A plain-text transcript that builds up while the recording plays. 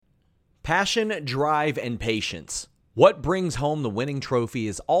Passion, drive, and patience. What brings home the winning trophy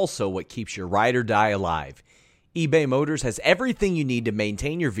is also what keeps your ride or die alive. eBay Motors has everything you need to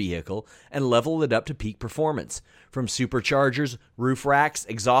maintain your vehicle and level it up to peak performance. From superchargers, roof racks,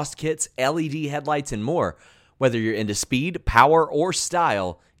 exhaust kits, LED headlights, and more. Whether you're into speed, power, or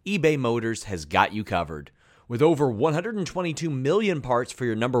style, eBay Motors has got you covered. With over 122 million parts for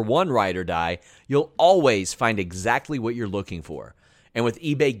your number one ride or die, you'll always find exactly what you're looking for. And with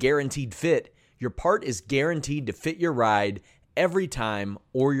eBay Guaranteed Fit, your part is guaranteed to fit your ride every time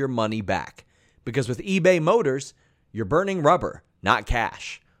or your money back. Because with eBay Motors, you're burning rubber, not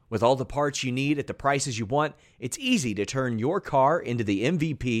cash. With all the parts you need at the prices you want, it's easy to turn your car into the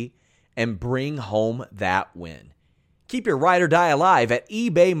MVP and bring home that win. Keep your ride or die alive at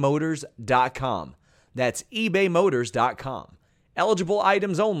ebaymotors.com. That's ebaymotors.com. Eligible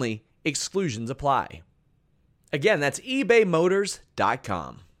items only. Exclusions apply. Again, that's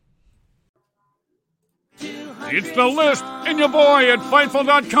ebaymotors.com. It's The List and your boy at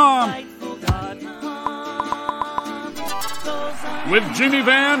Fightful.com. With Jimmy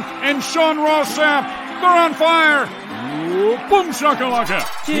Van and Sean Ross Sapp. They're on fire. Boom shakalaka.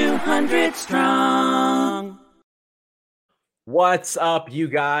 200 strong. What's up, you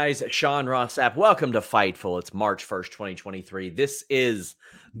guys? Sean Ross Sapp. Welcome to Fightful. It's March 1st, 2023. This is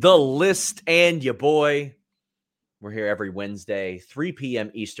The List and your boy. We're here every Wednesday, 3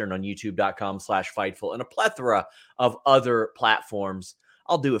 p.m. Eastern on youtube.com/Fightful and a plethora of other platforms.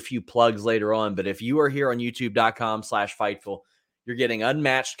 I'll do a few plugs later on, but if you are here on youtube.com/Fightful, you're getting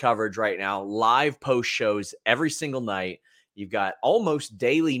unmatched coverage right now, live post shows every single night. You've got almost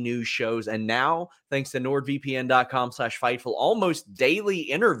daily news shows, and now, thanks to nordvpn.com/Fightful, almost daily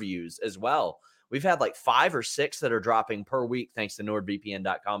interviews as well. We've had like 5 or 6 that are dropping per week, thanks to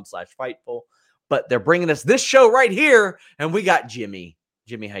nordvpn.com/Fightful. But they're bringing us this show right here, and we got Jimmy.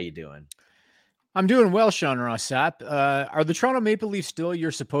 Jimmy, how you doing? I'm doing well, Sean Ross Sapp. Are the Toronto Maple Leafs still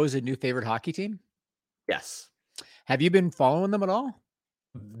your supposed new favorite hockey team? Yes. Have you been following them at all?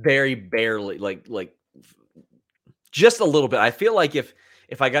 Very barely, like just a little bit. I feel like if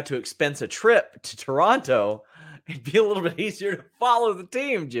I got to expense a trip to Toronto, it'd be a little bit easier to follow the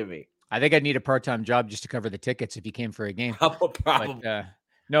team, Jimmy. I think I'd need a part-time job just to cover the tickets if you came for a game. Probably. But,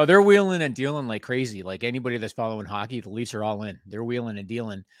 no, they're wheeling and dealing like crazy. Like anybody that's following hockey, the Leafs are all in. They're wheeling and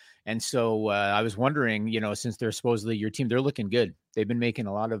dealing. And so I was wondering, since they're supposedly your team, they're looking good. They've been making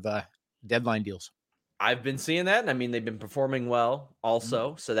a lot of deadline deals. I've been seeing that. And I mean, they've been performing well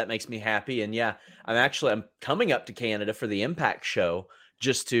also. So that makes me happy. And yeah, I'm coming up to Canada for the Impact show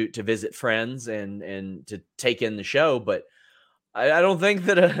just to visit friends and to take in the show. But I don't think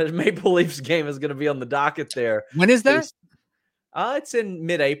that a Maple Leafs game is going to be on the docket there. When is that? It's in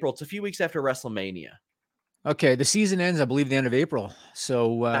mid-April. It's a few weeks after WrestleMania. Okay. The season ends, I believe, the end of April.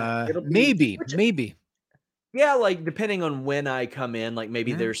 So maybe. Yeah, like depending on when I come in, like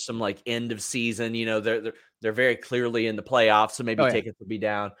maybe there's some like end of season, they're very clearly in the playoffs, so maybe tickets will be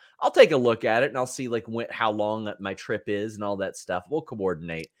down. I'll take a look at it and I'll see like how long my trip is and all that stuff. We'll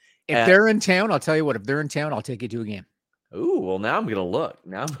coordinate. If they're in town, I'll tell you what, if they're in town, I'll take you to a game. Ooh, well now I'm going to look.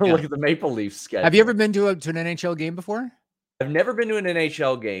 Now I'm going to look at the Maple Leafs schedule. Have you ever been to an NHL game before? I've never been to an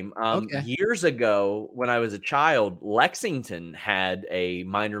NHL game. Years ago when I was a child, Lexington had a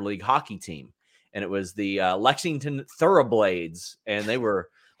minor league hockey team. And it was the Lexington Thoroughblades. And they were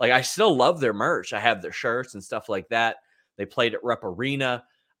like, I still love their merch. I have their shirts and stuff like that. They played at Rep Arena.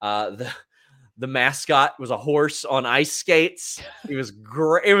 The mascot was a horse on ice skates. It was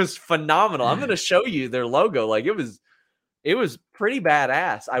great. It was phenomenal. I'm going to show you their logo. Like it was pretty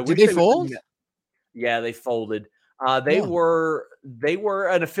badass. Did they fold? Yeah, they folded. They were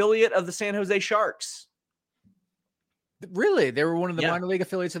an affiliate of the San Jose Sharks. Really? They were one of the minor league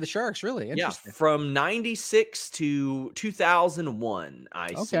affiliates of the Sharks. Really? Interesting. Yeah, from 96 to 2001,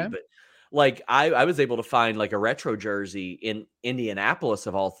 I see. But like I was able to find like a retro jersey in Indianapolis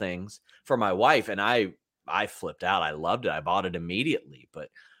of all things for my wife. And I flipped out. I loved it. I bought it immediately. But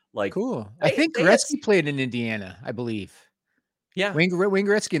like, cool. I think Gretzky played in Indiana, I believe. Yeah. Wayne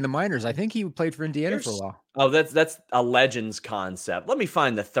Gretzky in the minors. I think he played for Indiana for a while. Oh, that's a Legends concept. Let me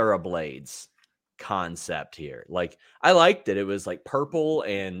find the Thoroughblades concept here. Like I liked it. It was like purple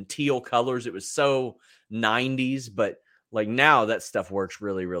and teal colors. It was so 90s, but like now that stuff works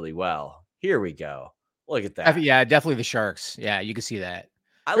really, really well. Here we go. Look at that. Yeah, definitely the Sharks. Yeah, you can see that.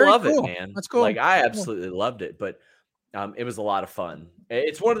 I love it, man. That's cool. Like I absolutely loved it, but it was a lot of fun.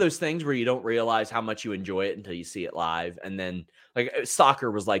 It's one of those things where you don't realize how much you enjoy it until you see it live. And then like soccer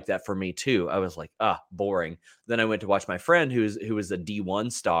was like that for me too. I was like, boring. Then I went to watch my friend who was a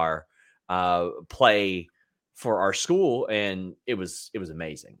D1 star play for our school, and it was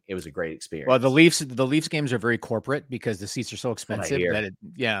amazing. It was a great experience. Well, the Leafs games are very corporate because the seats are so expensive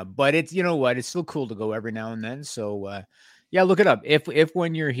but it's, you know what, it's still cool to go every now and then. So yeah, look it up. If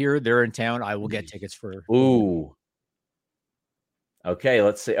when you're here, they're in town, I will get tickets for. Ooh. Okay,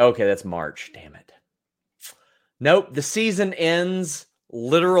 let's see. Okay, that's March. Damn it. Nope, the season ends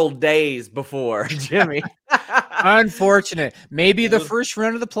literal days before, Jimmy. Unfortunate. Maybe the first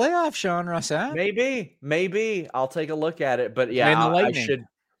round of the playoffs, Sean Rossap. Maybe. I'll take a look at it. But yeah,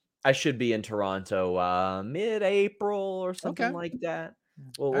 I should be in Toronto mid-April or something like that.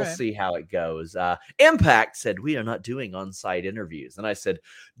 Well, we'll see how it goes. Impact said, we are not doing on-site interviews. And I said,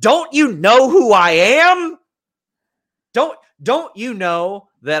 don't you know who I am? Don't you know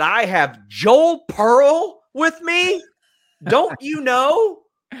that I have Joel Pearl with me? Don't you know?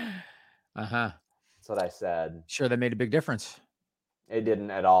 Uh-huh. That's what I said. Sure, that made a big difference. It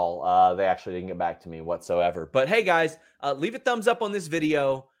didn't at all. They actually didn't get back to me whatsoever. But hey, guys, leave a thumbs up on this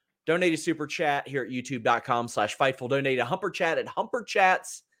video. Donate a super chat here at youtube.com/Fightful. Donate a Humper Chat at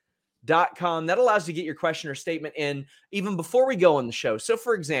humperchats.com. That allows you to get your question or statement in even before we go on the show. So,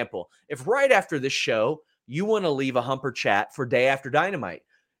 for example, if right after this show, you want to leave a Humper Chat for Day After Dynamite,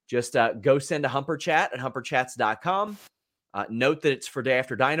 just go send a Humper Chat at humperchats.com. Note that it's for Day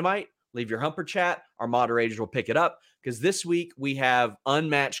After Dynamite. Leave your Humper Chat. Our moderators will pick it up because this week we have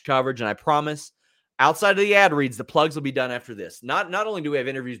unmatched coverage, and I promise, outside of the ad reads, the plugs will be done after this. Not only do we have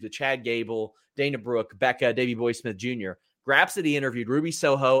interviews with Chad Gable, Dana Brooke, Becca, Davey Boy Smith Jr., Grapsody interviewed Ruby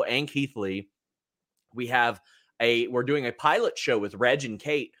Soho and Keith Lee. We're doing a pilot show with Reg and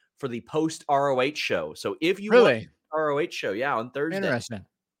Kate for the post ROH show. So if you want ROH show, on Thursday, interesting.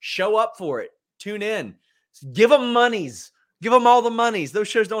 Show up for it. Tune in. Give them monies. Give them all the monies. Those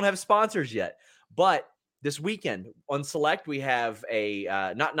shows don't have sponsors yet. But this weekend on Select, we have a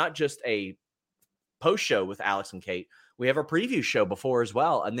not just a post show with Alex and Kate. We have a preview show before as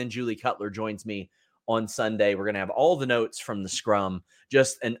well. And then Julie Cutler joins me on Sunday. We're going to have all the notes from the scrum.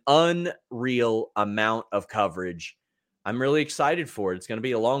 Just an unreal amount of coverage. I'm really excited for it. It's going to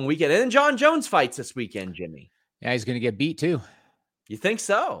be a long weekend. And then John Jones fights this weekend, Jimmy. Yeah, he's going to get beat too. You think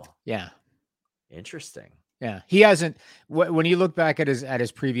so? Yeah. Interesting. Yeah, he hasn't. When you look back at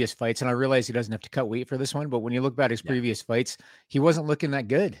his previous fights, and I realize he doesn't have to cut weight for this one, but when you look back at his previous fights, he wasn't looking that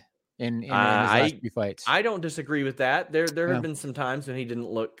good in his last few fights. I don't disagree with that. There have been some times when he didn't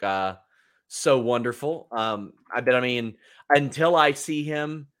look so wonderful. Until I see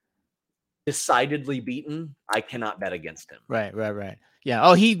him decidedly beaten, I cannot bet against him. Right. Yeah.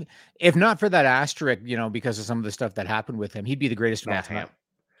 Oh, if not for that asterisk, because of some of the stuff that happened with him, he'd be the greatest of all time.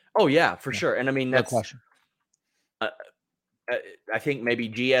 Oh yeah, for sure. And I mean, that's no question. I think maybe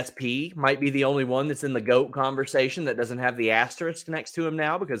GSP might be the only one that's in the GOAT conversation that doesn't have the asterisk next to him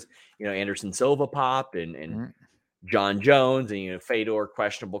now because, Anderson Silva popped and John Jones and, Fedor,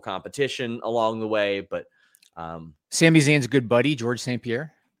 questionable competition along the way. But Sami Zayn's good buddy, George St.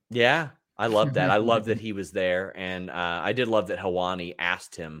 Pierre. Yeah, I love that. I love that he was there. And I did love that Helwani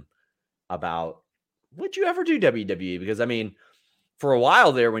asked him about, would you ever do WWE? Because, for a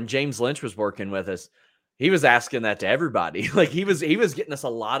while there when James Lynch was working with us, he was asking that to everybody. Like he was getting us a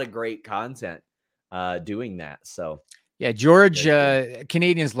lot of great content doing that. So yeah, George,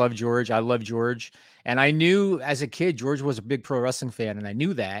 Canadians love George. I love George. And I knew as a kid, George was a big pro wrestling fan. And I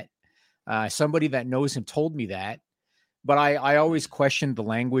knew that somebody that knows him told me that, but I always questioned the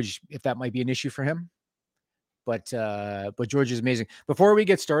language, if that might be an issue for him. But George is amazing. Before we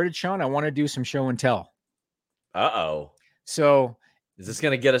get started, Sean, I want to do some show and tell. Uh-oh. So is this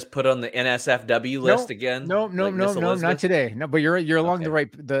going to get us put on the NSFW list again? No, not today. No, but you're along the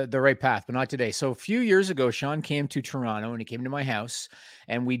right path, but not today. So a few years ago, Sean came to Toronto and he came to my house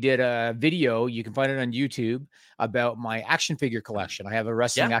and we did a video. You can find it on YouTube about my action figure collection. I have a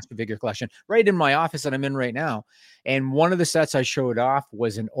wrestling action figure collection right in my office that I'm in right now. And one of the sets I showed off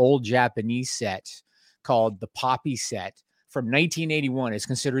was an old Japanese set called the Poppy set from 1981. It's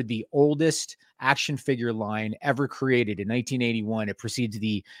considered the oldest action figure line ever created in 1981. It precedes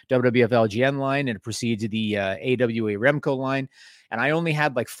the WWF LGN line and it precedes the AWA Remco line. And I only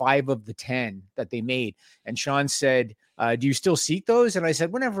had like 5 of the 10 that they made. And Sean said, do you still seek those? And I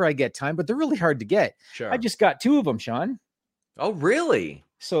said, whenever I get time, but they're really hard to get. Sure. I just got 2 of them, Sean. Oh, really?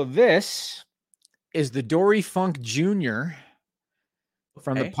 So this is the Dory Funk Jr.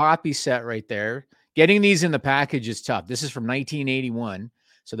 from the Poppy set right there. Getting these in the package is tough. This is from 1981.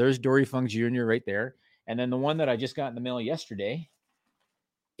 So there's Dory Funk Jr. right there. And then the one that I just got in the mail yesterday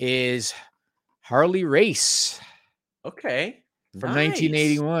is Harley Race. Okay. From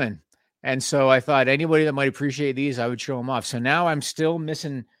 1981. And so I thought anybody that might appreciate these, I would show them off. So now I'm still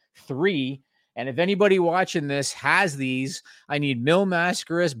missing 3. And if anybody watching this has these, I need Mil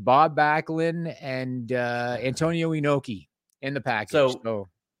Mascaras, Bob Backlund, and Antonio Inoki in the package. So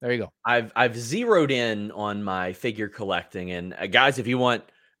there you go. I've zeroed in on my figure collecting. And guys, if you want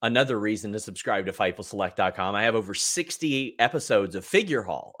another reason to subscribe to FightfulSelect.com, I have over 60 episodes of figure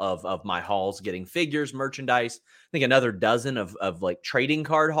haul of my hauls, getting figures, merchandise. I think another dozen of like trading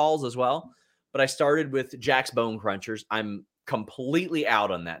card hauls as well. But I started with Jack's Bone Crunchers. I'm completely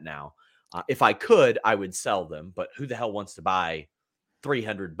out on that now. If I could, I would sell them, but who the hell wants to buy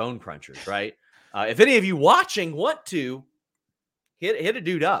 300 Bone Crunchers, right? If any of you watching want to, hit a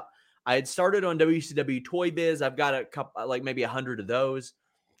dude up. I had started on WCW Toy Biz. I've got a couple, like maybe 100 of those,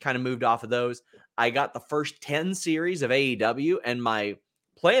 kind of moved off of those. I got the first 10 series of AEW, and my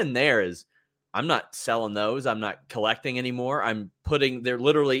plan there is I'm not selling those. I'm not collecting anymore. They're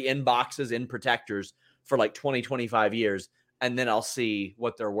literally in boxes, in protectors for like 20, 25 years. And then I'll see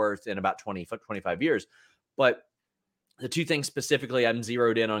what they're worth in about 20, 25 years. But the two things specifically I'm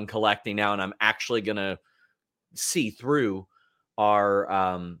zeroed in on collecting now, and I'm actually going to see through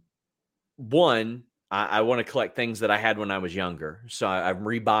are, one, I want to collect things that I had when I was younger. So I'm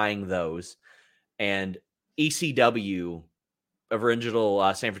rebuying those. And ECW,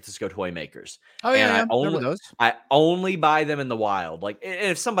 original San Francisco Toy Makers. Oh, yeah. And I only buy them in the wild. Like,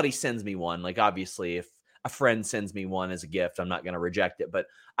 if somebody sends me one, like obviously if a friend sends me one as a gift, I'm not going to reject it, but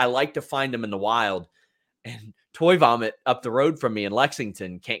I like to find them in the wild. And Toy Vomit up the road from me in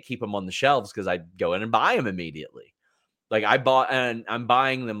Lexington can't keep them on the shelves because I go in and buy them immediately. Like I bought, and I'm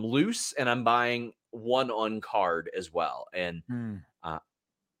buying them loose, and I'm buying one on card as well. And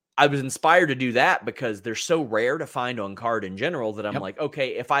I was inspired to do that because they're so rare to find on card in general that I'm like,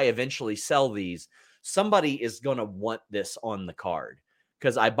 okay, if I eventually sell these, somebody is going to want this on the card.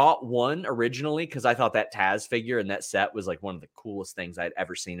 Because I bought one originally because I thought that Taz figure and that set was like one of the coolest things I'd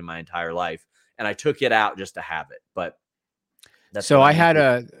ever seen in my entire life. And I took it out just to have it. But that's so I had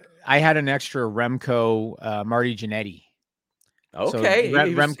an extra Remco Marty Jannetty. Okay.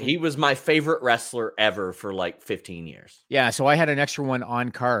 So he was my favorite wrestler ever for like 15 years. Yeah. So I had an extra one on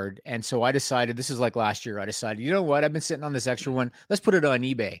card. And so I decided, this is like last year, I decided, you know what? I've been sitting on this extra one. Let's put it on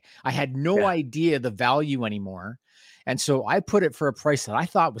eBay. I had no idea the value anymore. And so I put it for a price that I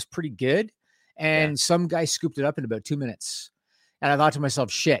thought was pretty good. And some guy scooped it up in about 2 minutes. And I thought to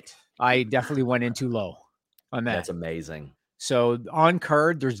myself, shit, I definitely went in too low on that. That's amazing. So on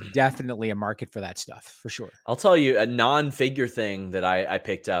card, there's definitely a market for that stuff for sure. I'll tell you a non-figure thing that I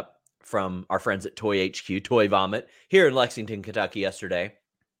picked up from our friends at Toy HQ, Toy Vomit, here in Lexington, Kentucky yesterday.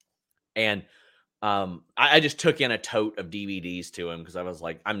 And I just took in a tote of DVDs to him because I was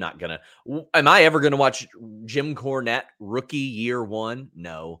like, am I ever going to watch Jim Cornette Rookie Year One?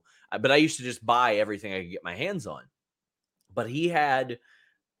 No. But I used to just buy everything I could get my hands on. But he had,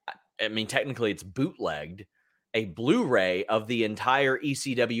 technically it's bootlegged, a Blu-ray of the entire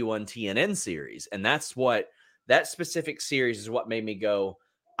ECW on TNN series. And that specific series is what made me go,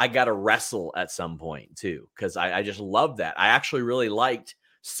 I got to wrestle at some point too. Because I just love that. I actually really liked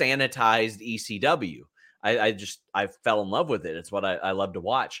sanitized ECW. I fell in love with it. It's what I love to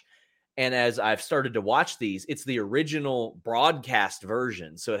watch. And as I've started to watch these, it's the original broadcast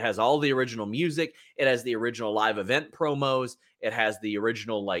version. So it has all the original music. It has the original live event promos. It has the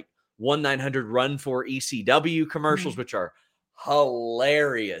original like 1-900 Run for ECW commercials, which are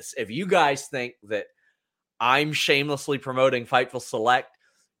hilarious. If you guys think that I'm shamelessly promoting Fightful Select,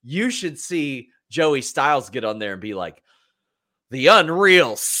 you should see Joey Styles get on there and be like, the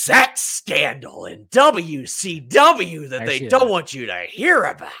unreal sex scandal in WCW that they don't want you to hear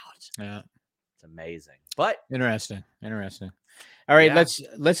about. Yeah. It's amazing. But interesting. All right,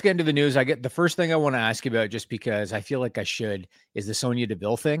 let's get into the news. The first thing I want to ask you about, just because I feel like I should, is the Sonya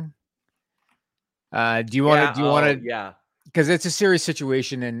Deville thing. Do you want to? Yeah. Because it's a serious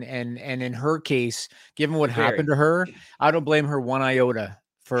situation, and in her case, given what happened to her, I don't blame her one iota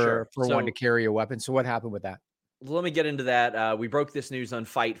for wanting to carry a weapon. So what happened with that? Let me get into that. We broke this news on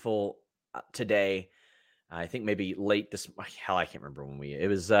Fightful today. I think maybe late I can't remember when it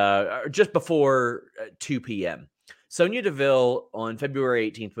was just before 2 p.m. Sonya Deville on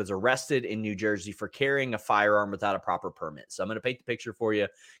February 18th was arrested in New Jersey for carrying a firearm without a proper permit. So I'm going to paint the picture for you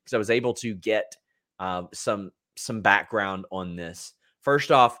because I was able to get some background on this.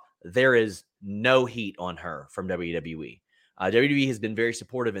 First off, there is no heat on her from WWE. WWE has been very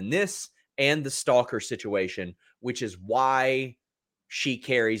supportive in this and the stalker situation, which is why she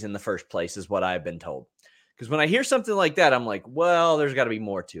carries in the first place, is what I've been told. Because when I hear something like that, I'm like, well, there's got to be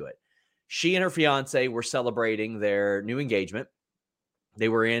more to it. She and her fiance were celebrating their new engagement. They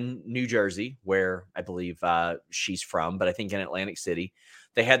were in New Jersey, where I believe she's from, but I think in Atlantic City.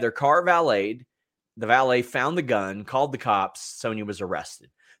 They had their car valeted. The valet found the gun, called the cops. Sonya was arrested.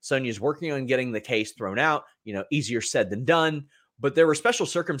 Sonya's working on getting the case thrown out. Easier said than done. But there were special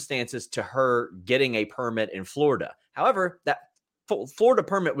circumstances to her getting a permit in Florida. However, that Florida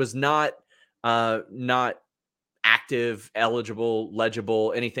permit was not active, eligible,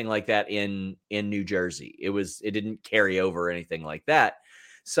 legible, anything like that in New Jersey. It didn't carry over or anything like that.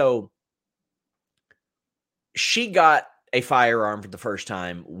 So she got a firearm for the first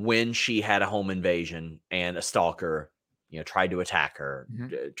time when she had a home invasion and a stalker, tried to attack her,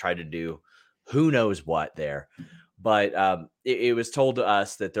 tried to do who knows what there. But it was told to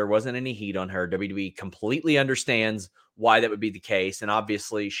us that there wasn't any heat on her. WWE completely understands why that would be the case. And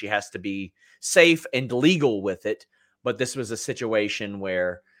obviously she has to be safe and legal with it. But this was a situation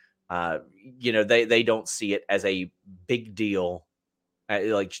where, they don't see it as a big deal.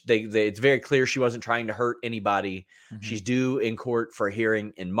 It's very clear she wasn't trying to hurt anybody. Mm-hmm. She's due in court for a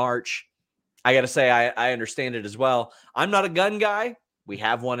hearing in March. I got to say, I understand it as well. I'm not a gun guy. We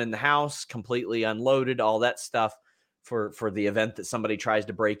have one in the house, completely unloaded, all that stuff for the event that somebody tries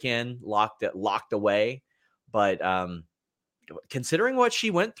to break in, locked away. But considering what she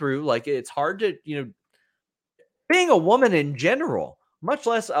went through, it's hard to, being a woman in general, much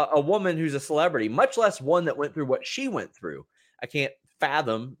less a woman who's a celebrity, much less one that went through what she went through. I can't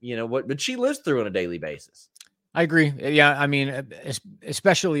fathom, what she lives through on a daily basis. I agree. Yeah, I mean,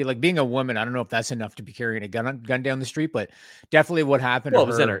 especially being a woman. I don't know if that's enough to be carrying a gun down the street, but definitely what happened. Well, it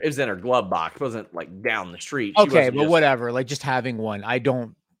was in her glove box. It wasn't down the street. Okay, but whatever. Just having one, I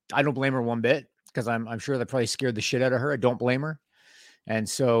don't blame her one bit, because I'm sure that probably scared the shit out of her. I don't blame her, and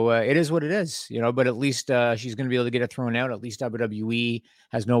so it is what it is, But at least she's going to be able to get it thrown out. At least WWE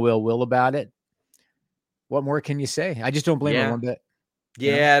has no ill will about it. What more can you say? I just don't blame her one bit.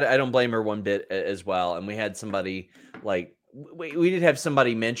 Yeah, I don't blame her one bit as well. And we had somebody we did have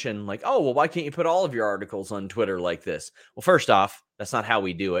somebody mention oh, well, why can't you put all of your articles on Twitter like this? Well, first off, that's not how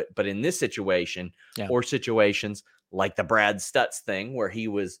we do it. But in this situation or situations like the Brad Stutz thing where he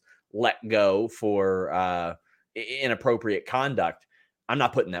was let go for inappropriate conduct, I'm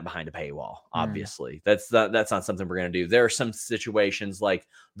not putting that behind a paywall. Obviously, that's not something we're going to do. There are some situations like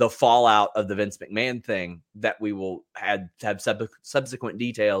the fallout of the Vince McMahon thing that we will have subsequent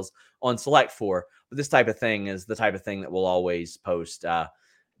details on Select for. But this type of thing is the type of thing that we'll always post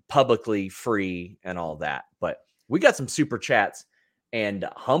publicly, free, and all that. But we got some super chats and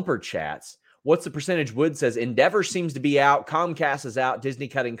humper chats. What's the percentage? Wood says Endeavor seems to be out. Comcast is out. Disney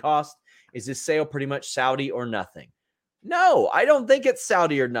cutting cost. Is this sale pretty much Saudi or nothing? No, I don't think it's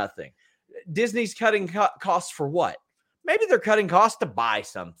Saudi or nothing. Disney's cutting costs for what? Maybe they're cutting costs to buy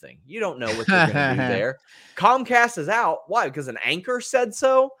something. You don't know what they're going to do there. Comcast is out. Why? Because an anchor said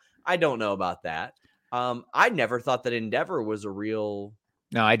so? I don't know about that. I never thought that Endeavor was a real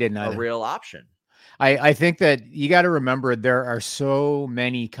option. I think that you got to remember there are so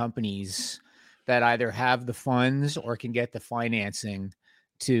many companies that either have the funds or can get the financing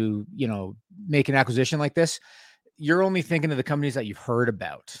to, make an acquisition like this. You're only thinking of the companies that you've heard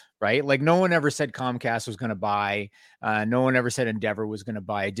about, right? No one ever said Comcast was going to buy. No one ever said Endeavor was going to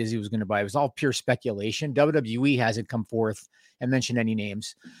buy. Disney was going to buy. It was all pure speculation. WWE hasn't come forth and mentioned any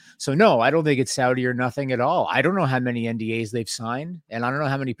names. So no, I don't think it's Saudi or nothing at all. I don't know how many NDAs they've signed, and I don't know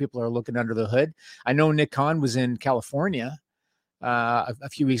how many people are looking under the hood. I know Nick Khan was in California a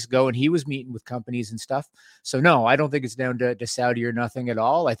few weeks ago, and he was meeting with companies and stuff. So no, I don't think it's down to Saudi or nothing at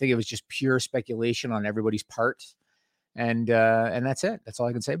all. I think it was just pure speculation on everybody's part. And that's it. That's all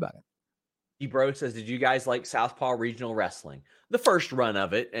I can say about it. D-Bro says, did you guys like Southpaw Regional Wrestling? The first run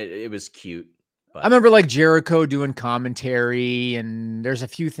of it was cute. But I remember Jericho doing commentary, and there's a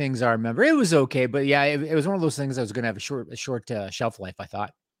few things I remember. It was okay, but yeah, it was one of those things that was going to have a short shelf life, I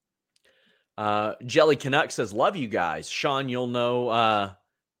thought. Jelly Canuck says, love you guys. Sean, you'll know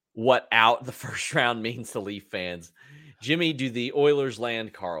what out the first round means to Leaf fans. Jimmy, do the Oilers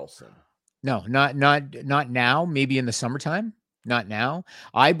land Carlson? No, not now. Maybe in the summertime. Not now.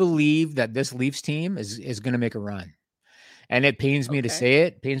 I believe that this Leafs team is going to make a run, and it pains me to say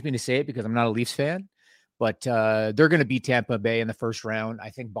it. Pains me to say it because I'm not a Leafs fan, but they're going to beat Tampa Bay in the first round.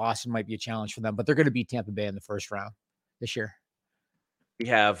 I think Boston might be a challenge for them, but they're going to beat Tampa Bay in the first round this year. We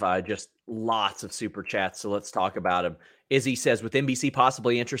have just lots of super chats, so let's talk about them. Izzy says, with NBC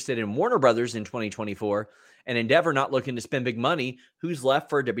possibly interested in Warner Brothers in 2024 and Endeavor not looking to spend big money, who's left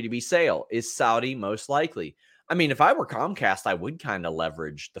for a WWE sale? Is Saudi most likely? I mean, if I were Comcast, I would kind of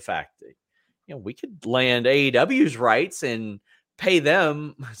leverage the fact that, we could land AEW's rights and pay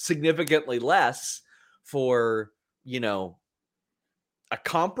them significantly less for, a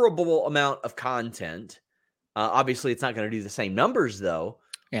comparable amount of content Obviously, it's not going to do the same numbers, though.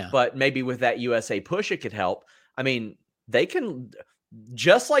 Yeah. But maybe with that USA push, it could help. I mean, they can,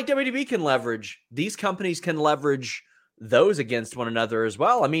 just like WWE can leverage, these companies can leverage those against one another as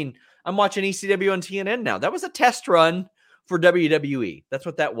well. I mean, I'm watching ECW on TNN now. That was a test run for WWE. That's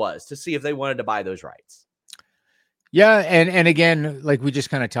what that was, to see if they wanted to buy those rights. Yeah, and again, like we just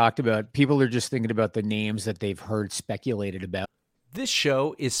kind of talked about, people are just thinking about the names that they've heard speculated about. This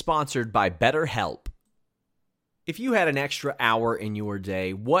show is sponsored by BetterHelp. If you had an extra hour in your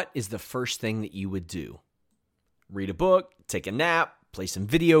day, what is the first thing that you would do? Read a book, take a nap, play some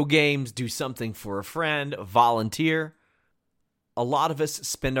video games, do something for a friend, volunteer. A lot of us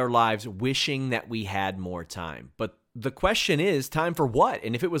spend our lives wishing that we had more time. But the question is, time for what?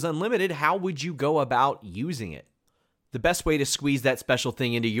 And if it was unlimited, how would you go about using it? The best way to squeeze that special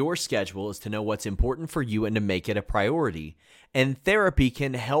thing into your schedule is to know what's important for you and to make it a priority. And therapy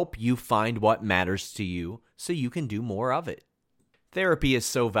can help you find what matters to you so you can do more of it. Therapy is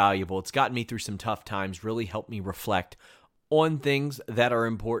so valuable. It's gotten me through some tough times, really helped me reflect on things that are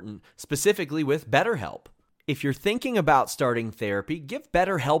important, specifically with BetterHelp. If you're thinking about starting therapy, give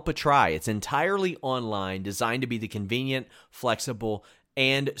BetterHelp a try. It's entirely online, designed to be the convenient, flexible,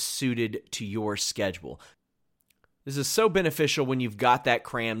 and suited to your schedule. This is so beneficial when you've got that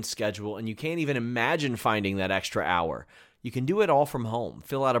crammed schedule and you can't even imagine finding that extra hour. You can do it all from home.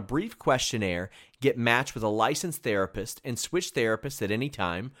 Fill out a brief questionnaire, get matched with a licensed therapist, and switch therapists at any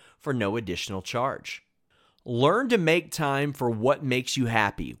time for no additional charge. Learn to make time for what makes you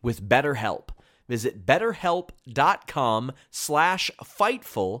happy with BetterHelp. Visit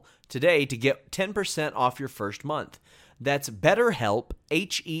BetterHelp.com/Fightful today to get 10% off your first month. That's BetterHelp,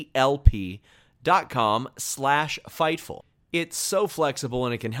 HELP.com/Fightful. It's so flexible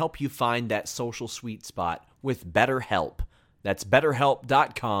and it can help you find that social sweet spot with BetterHelp. That's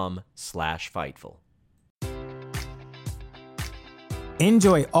BetterHelp.com/Fightful.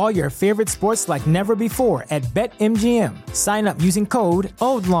 Enjoy all your favorite sports like never before at BetMGM. Sign up using code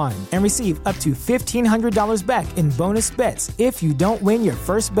OLDLINE and receive up to $1,500 back in bonus bets if you don't win your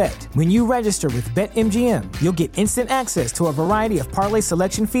first bet. When you register with BetMGM, you'll get instant access to a variety of parlay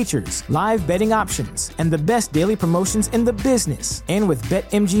selection features, live betting options, and the best daily promotions in the business. And with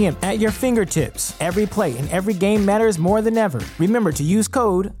BetMGM at your fingertips, every play and every game matters more than ever. Remember to use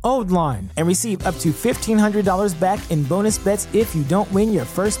code OLDLINE and receive up to $1,500 back in bonus bets if you don't win your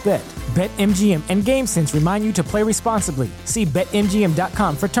first bet. BetMGM and GameSense remind you to play responsibly. See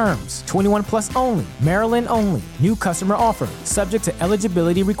BetMGM.com for terms. 21 plus only. Maryland only. New customer offer. Subject to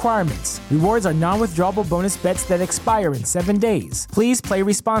eligibility requirements. Rewards are non-withdrawable bonus bets that expire in 7 days. Please play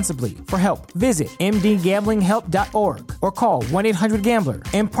responsibly. For help, visit mdgamblinghelp.org or call 1-800-GAMBLER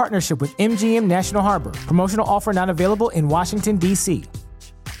in partnership with MGM National Harbor. Promotional offer not available in Washington, D.C.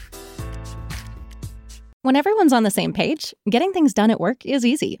 When everyone's on the same page, getting things done at work is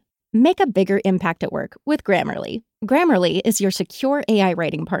easy. Make a bigger impact at work with Grammarly. Grammarly is your secure AI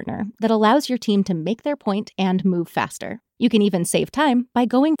writing partner that allows your team to make their point and move faster. You can even save time by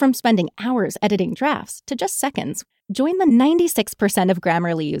going from spending hours editing drafts to just seconds. Join the 96% of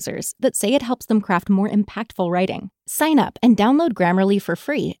Grammarly users that say it helps them craft more impactful writing. Sign up and download Grammarly for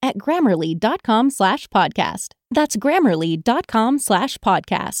free at Grammarly.com/podcast. That's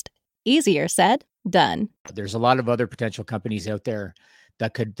Grammarly.com/podcast. Easier said, done. There's a lot of other potential companies out there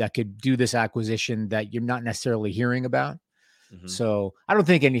that could do this acquisition that you're not necessarily hearing about. Mm-hmm. So I don't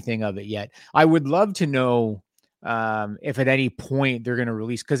think anything of it yet. I would love to know if at any point they're going to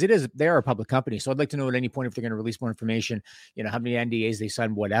release, because they are a public company. So I'd like to know at any point if they're going to release more information, how many NDAs they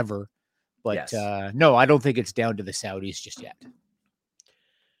signed, whatever. But yes. No, I don't think it's down to the Saudis just yet.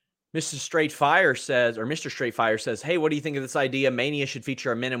 Mr. Straight Fire says, hey, what do you think of this idea? Mania should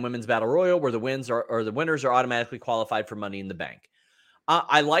feature a men and women's battle royal where the winners are automatically qualified for Money in the Bank.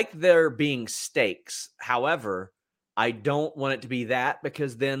 I like there being stakes. However, I don't want it to be that,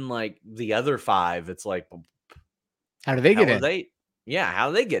 because then like the other 5, it's like, how do they get in? How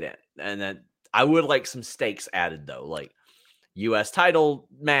do they get in? And then I would like some stakes added though, like U.S. title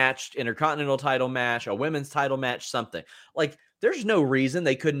match, Intercontinental title match, a women's title match, something. Like there's no reason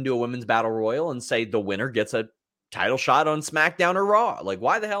they couldn't do a women's battle royal and say the winner gets a title shot on SmackDown or Raw. Like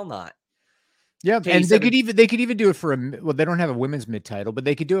why the hell not? Yeah, and they could even do it for they don't have a women's mid title, but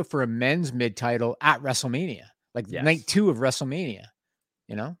they could do it for a men's mid title at WrestleMania, like night 2 of WrestleMania.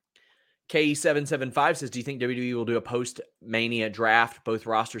 KE775 says, do you think WWE will do a post-Mania draft? Both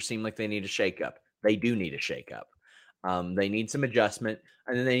rosters seem like they need a shakeup. They do need a shakeup. They need some adjustment,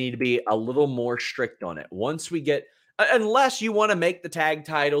 and then they need to be a little more strict on it. Once we get, unless you want to make the tag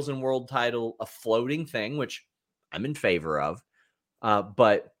titles and world title a floating thing, which I'm in favor of,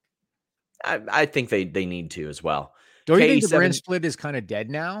 but I think they need to as well. Don't you think the brand split is kind of dead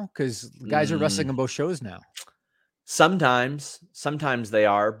now? Because guys are wrestling on both shows now. Sometimes they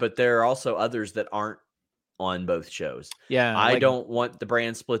are, but there are also others that aren't on both shows. Yeah. I don't want the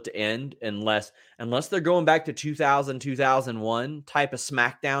brand split to end unless they're going back to 2000, 2001 type of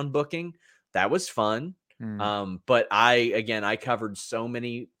SmackDown booking. That was fun. But I covered so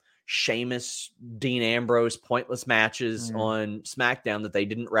many Sheamus, Dean Ambrose pointless matches on SmackDown that they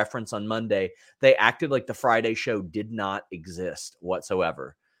didn't reference on Monday. They acted like the Friday show did not exist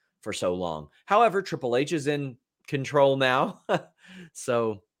whatsoever for so long. However, Triple H is in control now.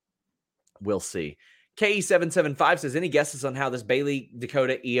 So we'll see. KE775 says, any guesses on how this Bayley,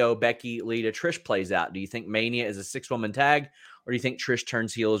 Dakota, Io, Becky, Lita, Trish plays out? Do you think Mania is a 6-woman tag, or do you think Trish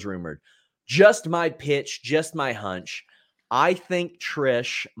turns heel as rumored? Just my pitch, just my hunch. I think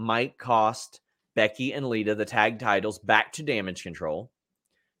Trish might cost Becky and Lita the tag titles back to Damage Control.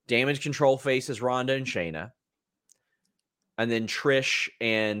 Damage Control faces Ronda and Shayna. And then Trish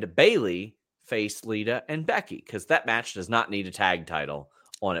and Bayley face Lita and Becky, because that match does not need a tag title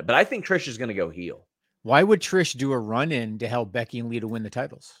on it. But I think Trish is going to go heel. Why would Trish do a run-in to help Becky and Lita win the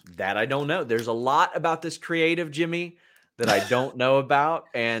titles? That I don't know. There's a lot about this creative, Jimmy, that I don't know about.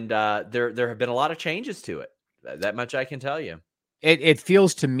 And there have been a lot of changes to it. That much I can tell you. It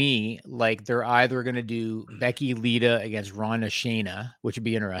feels to me like they're either going to do Becky Lita against Ronda Shayna, which would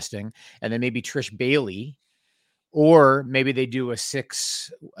be interesting, and then maybe Trish Bayley, or maybe they do not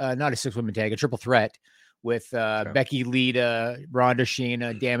a 6-woman tag, a triple threat with Becky Lita, Ronda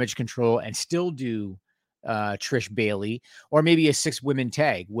Shayna, Damage Control, and still do Trish Bayley, or maybe a 6-women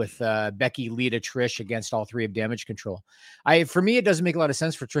tag with Becky, Lita, Trish against all 3 of Damage Control. For me, it doesn't make a lot of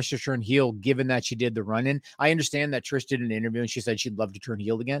sense for Trish to turn heel, given that she did the run-in. I understand that Trish did an interview and she said she'd love to turn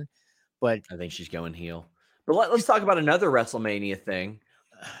heel again, but I think she's going heel. But let's talk about another WrestleMania thing.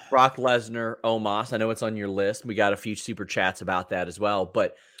 Brock Lesnar, Omos. I know it's on your list. We got a few super chats about that as well,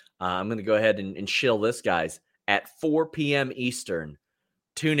 but I'm going to go ahead and shill this, guys. At 4 p.m. Eastern,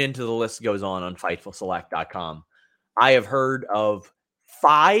 tune into The List Goes On FightfulSelect.com. I have heard of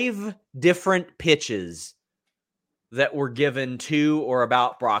 5 different pitches that were given to or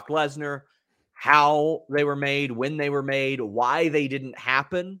about Brock Lesnar, how they were made, when they were made, why they didn't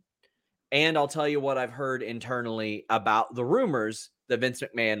happen. And I'll tell you what I've heard internally about the rumors that Vince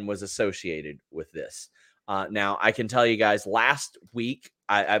McMahon was associated with this. Now, I can tell you guys, last week,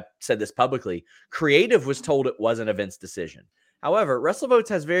 I said this publicly, Creative was told it wasn't a Vince decision. However, WrestleVotes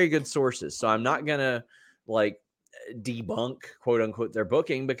has very good sources, so I'm not going to debunk, quote unquote, their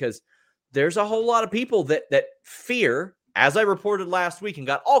booking, because there's a whole lot of people that fear, as I reported last week and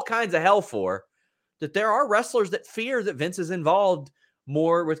got all kinds of hell for, that there are wrestlers that fear that Vince is involved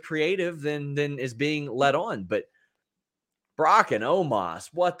more with Creative than is being let on. But Brock and Omos,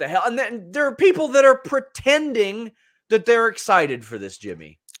 what the hell? And then there are people that are pretending that they're excited for this,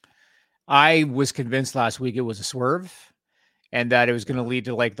 Jimmy. I was convinced last week it was a swerve and that it was going to lead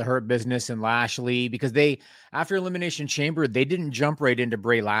to the Hurt Business and Lashley, because after Elimination Chamber, they didn't jump right into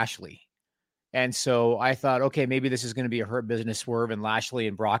Bray Lashley. And so I thought, okay, maybe this is going to be a Hurt Business swerve and Lashley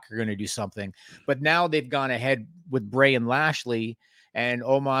and Brock are going to do something. But now they've gone ahead with Bray and Lashley, and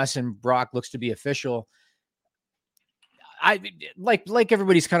Omos and Brock looks to be official. I like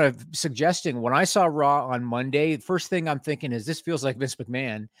everybody's kind of suggesting. When I saw Raw on Monday, the first thing I'm thinking is this feels like Vince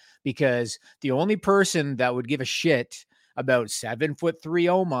McMahon, because the only person that would give a shit about 7'3"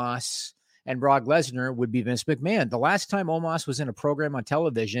 Omos and Brock Lesnar would be Vince McMahon. The last time Omos was in a program on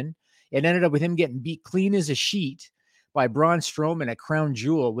television, it ended up with him getting beat clean as a sheet by Braun Strowman at Crown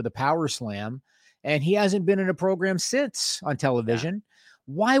Jewel with a power slam. And he hasn't been in a program since on television. Yeah.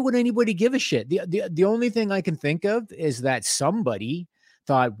 Why would anybody give a shit? The only thing I can think of is that somebody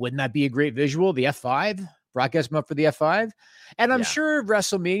thought, wouldn't that be a great visual? The F5, Brock gets him up for the F5. And I'm sure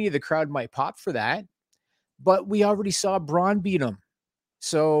WrestleMania, the crowd might pop for that, but we already saw Braun beat him.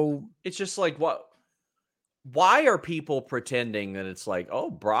 So it's just like, what? Why are people pretending that it's like, oh,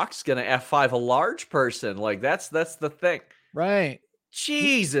 Brock's going to F5 a large person? That's the thing. Right.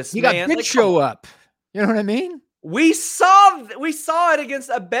 Jesus, you man. Got Big Show up. You know what I mean? We saw it against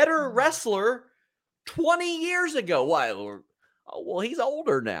a better wrestler 20 years ago. Why? Oh, well, he's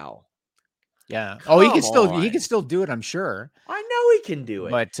older now. Yeah. He can still do it, I'm sure. I know he can do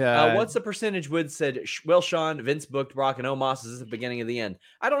it. But what's the percentage? Wood said, well, Sean, Vince booked Brock and Omos. Is this the beginning of the end?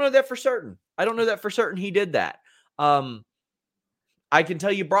 I don't know that for certain. He did that. I can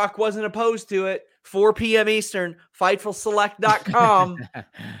tell you Brock wasn't opposed to it. 4 p.m. Eastern, FightfulSelect.com.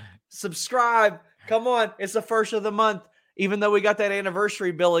 Subscribe. Come on. It's the first of the month. Even though we got that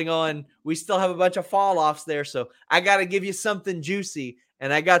anniversary billing on, we still have a bunch of fall offs there. So I got to give you something juicy.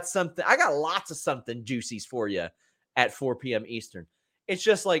 And I got lots of something juicies for you at 4 p.m. Eastern. It's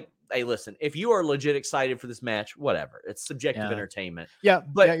just like, hey, listen, if you are legit excited for this match, whatever. It's subjective entertainment. Yeah,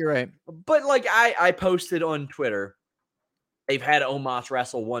 but you're right. But like I posted on Twitter, they've had Omos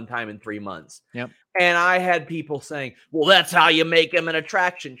wrestle one time in 3 months. Yep. And I had people saying, well, that's how you make him an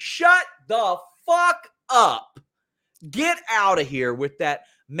attraction. Shut the fuck up. Get out of here with that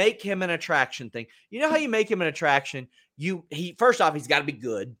make him an attraction thing. You know how you make him an attraction? First off, he's got to be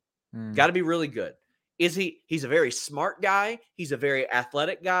good. Got to be really good. He's a very smart guy, he's a very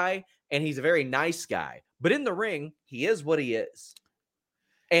athletic guy, and he's a very nice guy. But in the ring, he is what he is.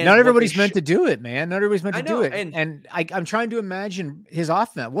 And not everybody's meant to do it, man. Not everybody's meant to do it. And I'm trying to imagine his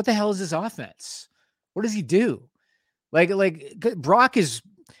offense. What the hell is his offense? What does he do? Like Brock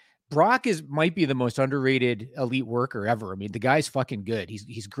might be the most underrated elite worker ever. I mean, the guy's fucking good.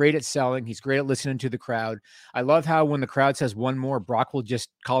 He's great at selling. He's great at listening to the crowd. I love how when the crowd says one more, Brock will just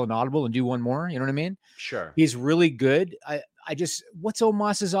call an audible and do one more. You know what I mean? Sure. He's really good. What's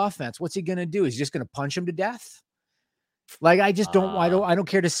Omos's offense? What's he going to do? Is he just going to punch him to death? Like, I don't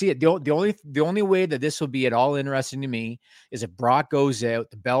care to see it. The only way that this will be at all interesting to me is if Brock goes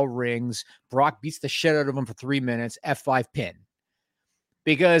out, the bell rings, Brock beats the shit out of him for 3 minutes, F5 pin.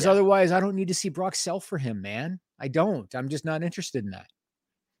 Because otherwise, I don't need to see Brock sell for him, man. I don't. I'm just not interested in that.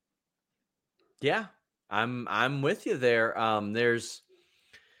 Yeah, I'm with you there.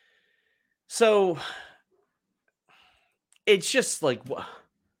 It's just like,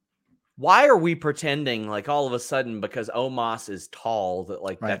 why are we pretending like all of a sudden because Omos is tall that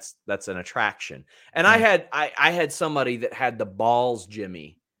like that's an attraction? And I had somebody that had the balls,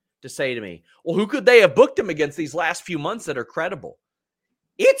 Jimmy, to say to me, well, who could they have booked him against these last few months that are credible?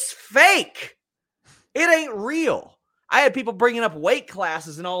 It's fake. It ain't real. I had people bringing up weight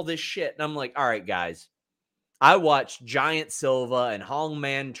classes and all this shit. And I'm like, all right, guys, I watched Giant Silva and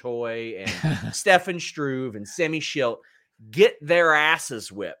Hongman Choi and Stefan Struve and Semi Schilt get their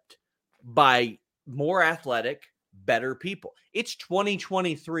asses whipped by more athletic, better people. It's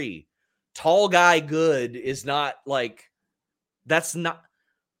 2023. Tall guy good is not like, that's not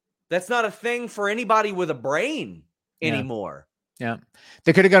a thing for anybody with a brain anymore. Yeah.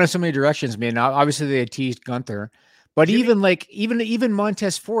 They could have gone in so many directions, man. Obviously they had teased Gunther, but even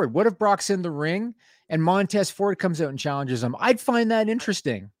Montez Ford, what if Brock's in the ring and Montez Ford comes out and challenges him? I'd find that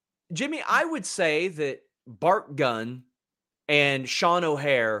interesting. Jimmy, I would say that Bart Gunn and Sean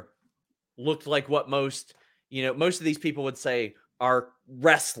O'Hare looked like what most of these people would say are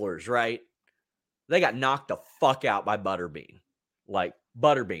wrestlers, right? They got knocked the fuck out by Butterbean. Like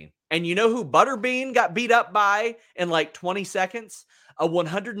Butterbean. And you know who Butterbean got beat up by in like 20 seconds? A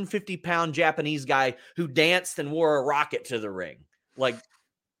 150-pound Japanese guy who danced and wore a rocket to the ring. Like,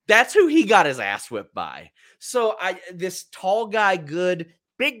 that's who he got his ass whipped by. So this tall guy, good,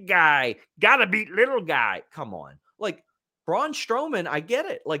 big guy, gotta beat little guy. Come on. Like, Braun Strowman, I get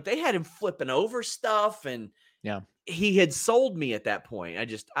it. Like, they had him flipping over stuff, and he had sold me at that point. I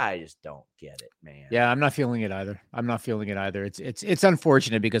just don't get it, man. Yeah, I'm not feeling it either. It's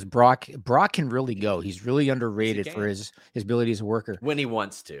unfortunate because Brock can really go. He's really underrated for his ability as a worker. When he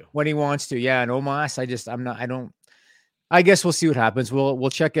wants to. Yeah. And Omos, I guess we'll see what happens. We'll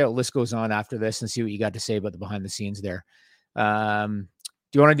check out List Goes On after this and see what you got to say about the behind the scenes there. Do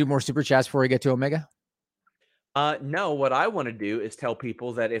you want to do more super chats before we get to Omega? No, what I want to do is tell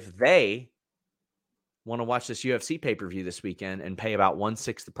people that if they want to watch this UFC pay-per-view this weekend and pay about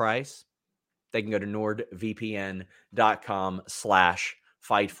 1/6 the price, they can go to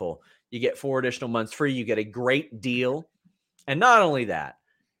nordvpn.com/Fightful. You get 4 additional months free. You get a great deal. And not only that,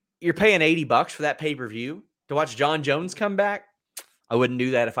 you're paying $80 for that pay-per-view to watch John Jones come back. I wouldn't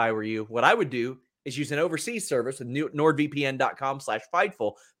do that if I were you. What I would do is use an overseas service with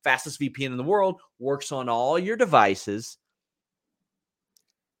nordvpn.com/Fightful. Fastest VPN in the world, works on all your devices,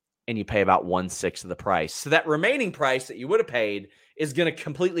 and you pay about 1/6 of the price. So that remaining price that you would have paid is going to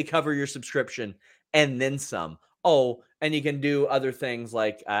completely cover your subscription and then some. Oh, and you can do other things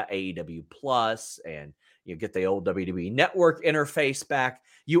like AEW Plus, and you get the old WWE Network interface back.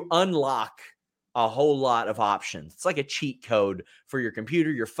 You unlock a whole lot of options. It's like a cheat code for your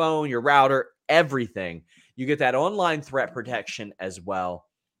computer, your phone, your router, everything. You get that online threat protection as well.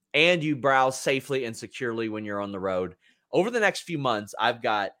 And you browse safely and securely when you're on the road. Over the next few months, I've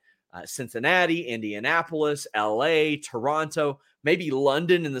got Cincinnati, Indianapolis, LA, Toronto, maybe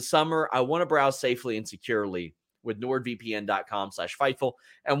London in the summer. I want to browse safely and securely with nordvpn.com/Fightful.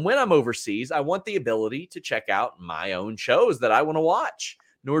 And when I'm overseas, I want the ability to check out my own shows that I want to watch.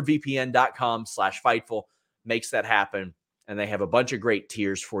 nordvpn.com/Fightful makes that happen. and they have a bunch of great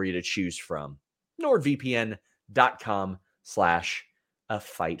tiers for you to choose from.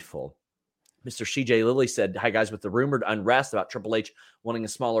 NordVPN.com/Fightful. Mr. CJ Lilly said, hi guys, with the rumored unrest about Triple H wanting a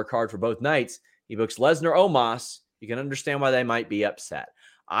smaller card for both nights, he books Lesnar Omos. You can understand why they might be upset.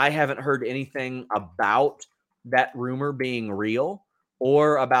 I haven't heard anything about that rumor being real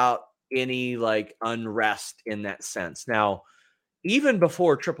or about any like unrest in that sense. Now, even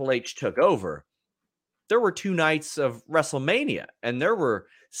before Triple H took over, there were 2 nights of WrestleMania and there were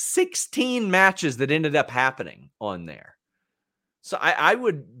 16 matches that ended up happening on there. So I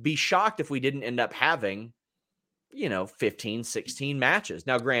would be shocked if we didn't end up having, 15, 16 matches.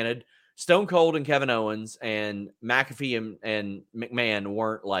 Now, granted, Stone Cold and Kevin Owens and McAfee and McMahon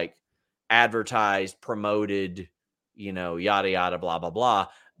weren't like advertised, promoted, yada, yada, blah, blah, blah.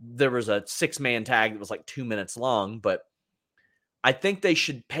 There was a 6-man tag that was like 2 minutes long, but I think they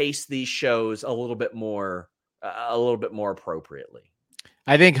should pace these shows a little bit more appropriately.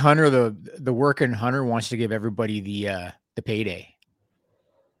 I think Hunter, the working Hunter wants to give everybody the payday.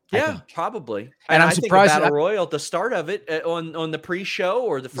 Yeah, probably. And I'm surprised. Battle Royal at the start of it on the pre-show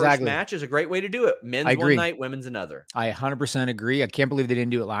or the first match is a great way to do it. Men's one night, women's another. I 100% agree. I can't believe they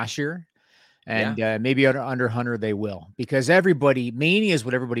didn't do it last year. And maybe under Hunter they will, because Mania is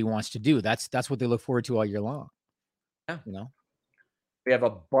what everybody wants to do. That's what they look forward to all year long. Yeah. We have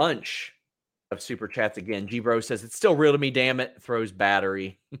a bunch of super chats again. G-Bro says, it's still real to me, damn it. Throws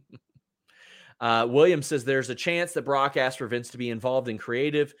battery. William says there's a chance that Brock asked for Vince to be involved in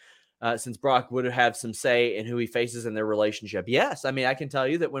creative since Brock would have some say in who he faces in their relationship. Yes. I mean, I can tell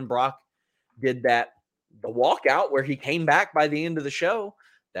you that when Brock did the walkout where he came back by the end of the show,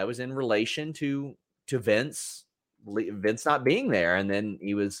 that was in relation to Vince not being there. And then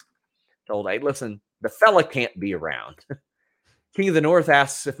he was told, hey, listen, the fella can't be around. King of the North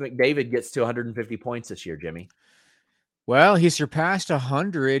asks if McDavid gets to 150 points this year, Jimmy. Well, he surpassed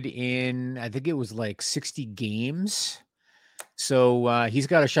 100 in, I think it was like 60 games. So he's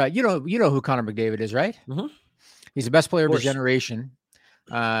got a shot. You know who Connor McDavid is, right? Mm-hmm. He's the best player of his generation.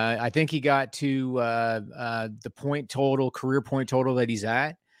 I think he got to the career point total that he's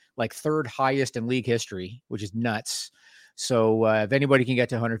at, like 3rd highest in league history, which is nuts. So if anybody can get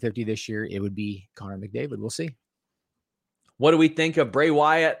to 150 this year, it would be Connor McDavid. We'll see. What do we think of Bray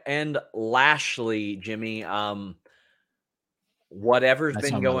Wyatt and Lashley, Jimmy? Whatever's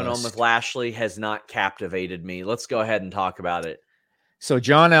been going on with Lashley has not captivated me. Let's go ahead and talk about it. So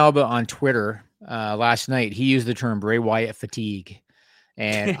John Alba on Twitter last night, he used the term Bray Wyatt fatigue.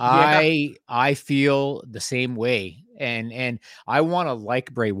 And I feel the same way. And I want to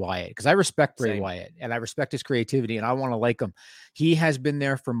like Bray Wyatt because I respect Bray Wyatt and I respect his creativity and I want to like him. He has been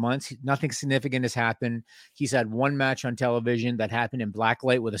there for months. Nothing significant has happened. He's had one match on television that happened in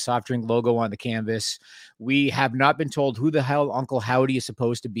blacklight with a soft drink logo on the canvas. We have not been told who the hell Uncle Howdy is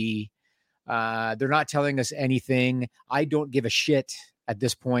supposed to be. They're not telling us anything. I don't give a shit at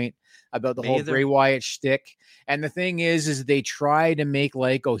this point about the whole Bray Wyatt shtick. And the thing is they try to make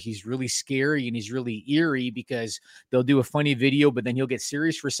like, oh, he's really scary and he's really eerie because they'll do a funny video, but then he'll get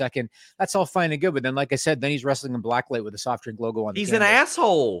serious for a second. That's all fine and good. But then, like I said, then he's wrestling in blacklight with a soft drink logo on the canvas. An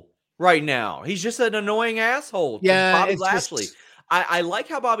asshole right now. He's just an annoying asshole. Yeah. Bobby Lashley. I like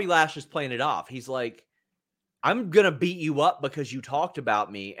how Bobby Lashley's playing it off. He's like, I'm going to beat you up because you talked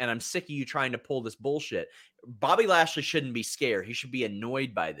about me and I'm sick of you trying to pull this bullshit. Bobby Lashley shouldn't be scared. He should be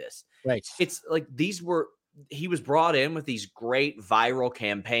annoyed by this. Right. It's like he was brought in with these great viral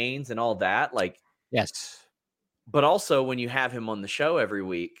campaigns and all that. Like, yes. But also when you have him on the show every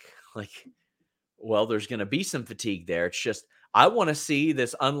week, like, well, there's going to be some fatigue there. It's just, I want to see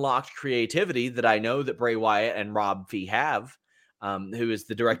this unlocked creativity that I know that Bray Wyatt and Rob Fee have, who is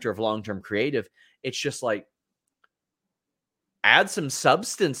the director of long-term creative. It's just like, add some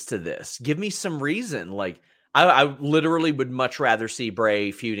substance to this. Give me some reason. Like, I literally would much rather see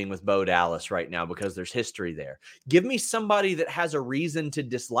Bray feuding with Bo Dallas right now because there's history there. Give me somebody that has a reason to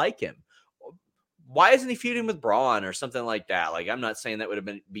dislike him. Why isn't he feuding with Braun or something like that? Like, I'm not saying that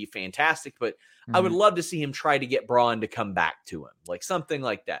would be fantastic, but I would love to see him try to get Braun to come back to him. Like something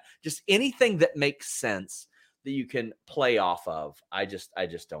like that. Just anything that makes sense that you can play off of. I just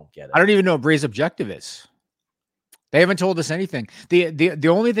don't get it. I don't even know what Bray's objective is. They haven't told us anything. The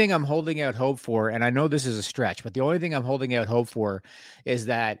only thing I'm holding out hope for, and I know this is a stretch, but the only thing I'm holding out hope for is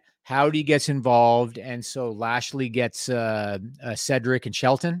that Howdy gets involved, and so Lashley gets Cedric and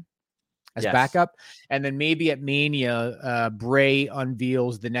Shelton as backup, and then maybe at Mania, Bray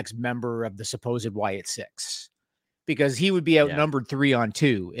unveils the next member of the supposed Wyatt Six, because he would be outnumbered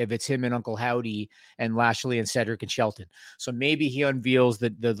 3-on-2 if it's him and Uncle Howdy and Lashley and Cedric and Shelton. So maybe he unveils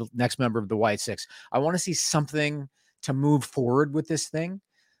the next member of the Wyatt Six. I want to see something to move forward with this thing.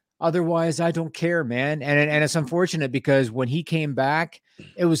 Otherwise, I don't care, man. And it's unfortunate because when he came back,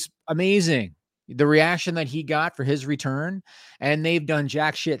 it was amazing. The reaction that he got for his return, and they've done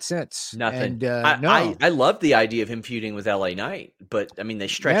jack shit since. Nothing. And, I love the idea of him feuding with LA Knight, but I mean, they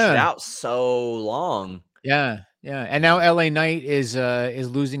stretched it out so long. Yeah. And now LA Knight is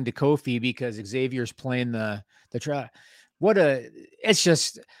losing to Kofi because Xavier's playing the try. It's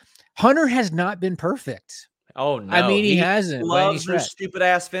just Hunter has not been perfect. Oh no! I mean, he hasn't. Loves their stupid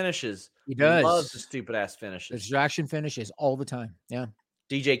ass finishes. He does. Loves the stupid ass finishes. Distraction finishes all the time. Yeah.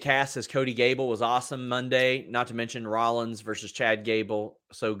 DJ Cass says Cody Gable was awesome Monday. Not to mention Rollins versus Chad Gable,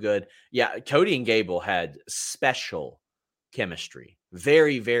 so good. Yeah, Cody and Gable had special chemistry.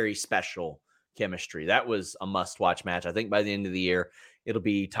 Very, very special chemistry. That was a must-watch match. I think by the end of the year, it'll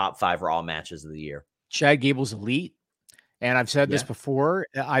be top 5 Raw matches of the year. Chad Gable's elite. And I've said this before.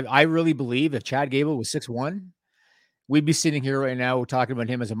 I really believe if Chad Gable was 6'1", we'd be sitting here right now talking about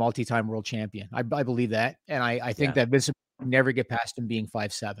him as a multi-time world champion. I believe that. And I think that Vince would never get past him being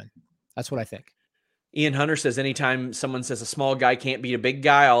 5'7". That's what I think. Ian Hunter says anytime someone says a small guy can't beat a big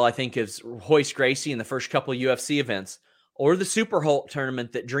guy, all I think is Royce Gracie in the first couple of UFC events or the Super Hulk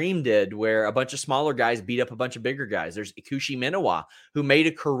tournament that Dream did where a bunch of smaller guys beat up a bunch of bigger guys. There's Ikushi Minowa who made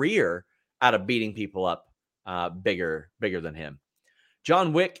a career out of beating people up. Bigger than him.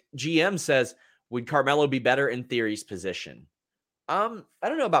 John Wick GM says, would Carmelo be better in Theory's position? I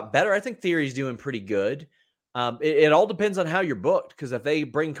don't know about better. I think Theory's doing pretty good. It all depends on how you're booked, because if they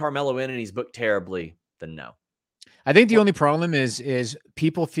bring Carmelo in and he's booked terribly, then no. I think the only problem is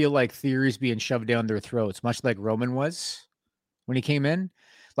people feel like Theory's being shoved down their throats, much like Roman was when he came in.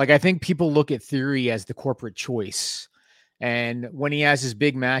 Like, I think people look at Theory as the corporate choice. And when he has his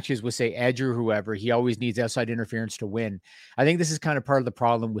big matches with, say, Edge or whoever, he always needs outside interference to win. I think this is kind of part of the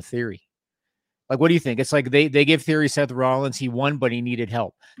problem with Theory. Like, what do you think? It's like they give Theory Seth Rollins. He won, but he needed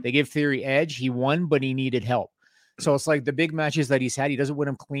help. They give Theory Edge. He won, but he needed help. So it's like the big matches that he's had, he doesn't win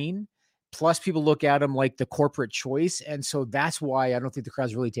them clean. Plus, people look at him like the corporate choice. And so that's why I don't think the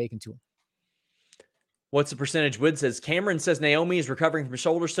crowd's really taken to him. What's the percentage? Wood says, Cameron says Naomi is recovering from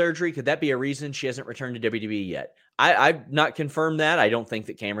shoulder surgery. Could that be a reason she hasn't returned to WWE yet? I've not confirmed that. I don't think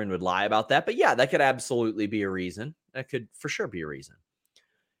that Cameron would lie about that. But yeah, that could absolutely be a reason. That could for sure be a reason.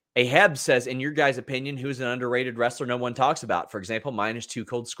 Ahab says, in your guys' opinion, who's an underrated wrestler no one talks about? For example, mine is Too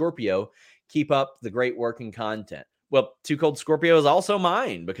Cold Scorpio. Keep up the great work and content. Well, Too Cold Scorpio is also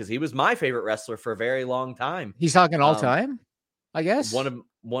mine because he was my favorite wrestler for a very long time. He's talking all time, I guess.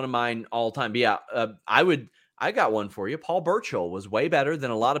 One of mine all time. But yeah, I got one for you. Paul Burchill was way better than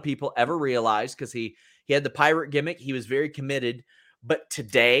a lot of people ever realized because he had the pirate gimmick. He was very committed. But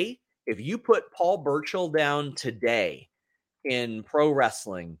today, if you put Paul Burchill down today in pro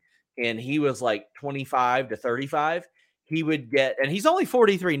wrestling and he was like 25 to 35, he would get, and he's only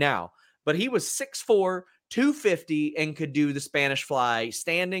 43 now, but he was 6'4", 250 and could do the Spanish fly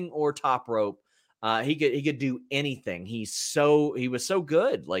standing or top rope. He could do anything. He was so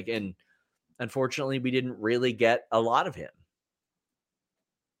good. Like, and unfortunately we didn't really get a lot of him.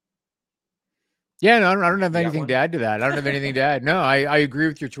 Yeah, no, I don't have anything to add to that. I don't have anything to add. No, I agree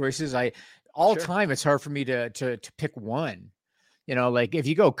with your choices. Time, it's hard for me to pick one. You know, like if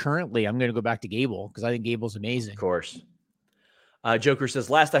you go currently, I'm going to go back to Gable because I think Gable's amazing. Of course. Joker says,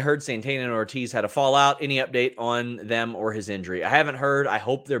 last I heard, Santana and Ortiz had a fallout. Any update on them or his injury? I haven't heard. I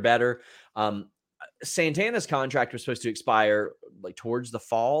hope they're better. Santana's contract was supposed to expire like towards the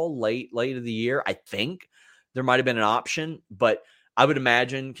fall, late of the year. I think there might've been an option, but I would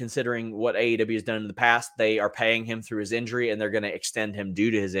imagine, considering what AEW has done in the past, they are paying him through his injury and they're going to extend him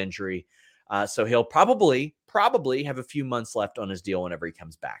due to his injury. So he'll probably have a few months left on his deal whenever he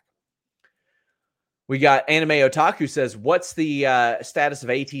comes back. We got Anime Otaku says, what's the status of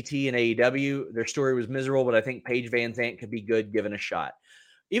ATT and AEW? Their story was miserable, but I think Paige Van Zandt could be good given a shot.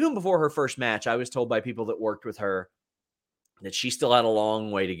 Even before her first match, I was told by people that worked with her that she still had a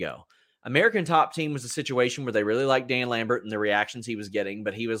long way to go. American Top Team was a situation where they really liked Dan Lambert and the reactions he was getting,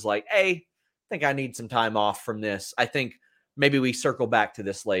 but he was like, hey, I think I need some time off from this. I think maybe we circle back to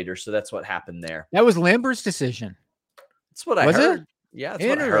this later. So that's what happened there. That was Lambert's decision. That's what I heard. It? Yeah, that's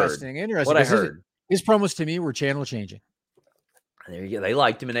interesting. What I heard. His promos to me were channel changing. There you go. They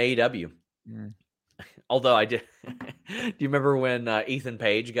liked him in AEW. Mm. Although I did. Do you remember when Ethan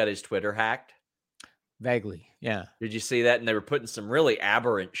Page got his Twitter hacked? Vaguely, yeah. Did you see that? And they were putting some really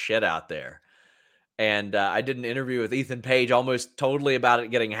aberrant shit out there. And I did an interview with Ethan Page almost totally about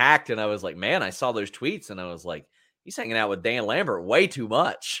it getting hacked. And I was like, man, I saw those tweets. And I was like, he's hanging out with Dan Lambert way too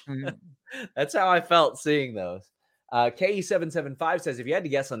much. Mm-hmm. That's how I felt seeing those. KE775 says, if you had to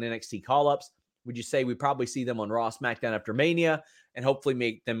guess on NXT call-ups, would you say we probably see them on Raw, SmackDown after Mania and hopefully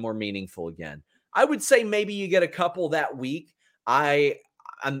make them more meaningful again? I would say maybe you get a couple that week.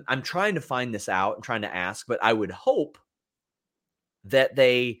 I'm trying to find this out. I'm trying to ask, but I would hope that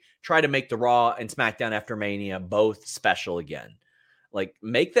they try to make the Raw and SmackDown after Mania both special again. Like,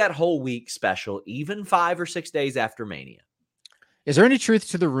 make that whole week special, even 5 or 6 days after Mania. Is there any truth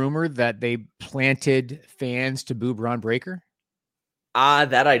to the rumor that they planted fans to boo Braun Breaker?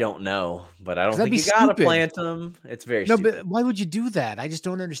 That I don't know, but I don't think you got to plant them. It's very stupid. But why would you do that? I just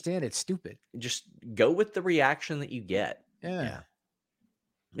don't understand. It's stupid. Just go with the reaction that you get. Yeah.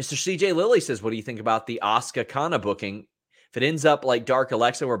 Mr. CJ Lilly says, what do you think about the Asuka Kana booking? If it ends up like Dark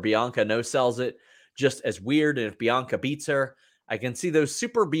Alexa where Bianca no-sells it, just as weird, and if Bianca beats her, I can see those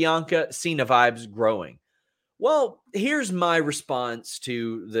super Bianca Cena vibes growing. Well, here's my response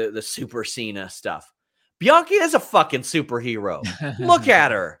to the super Cena stuff. Bianca is a fucking superhero. Look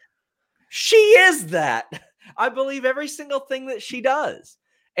at her. She is that. I believe every single thing that she does.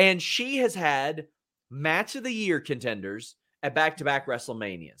 And she has had match of the year contenders at back-to-back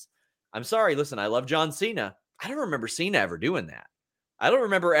WrestleManias. I'm sorry, listen, I love John Cena. I don't remember Cena ever doing that. I don't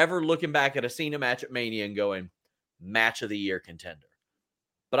remember ever looking back at a Cena match at Mania and going, match of the year contender.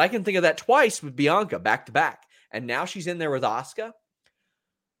 But I can think of that twice with Bianca back-to-back. And now she's in there with Asuka.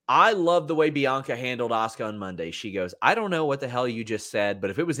 I love the way Bianca handled Asuka on Monday. She goes, I don't know what the hell you just said, but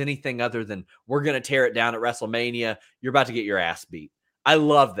if it was anything other than we're going to tear it down at WrestleMania, you're about to get your ass beat. I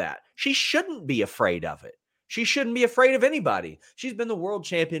love that. She shouldn't be afraid of it. She shouldn't be afraid of anybody. She's been the world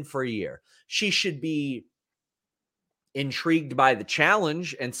champion for a year. She should be intrigued by the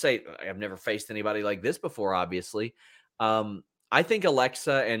challenge and say, I've never faced anybody like this before, obviously. I think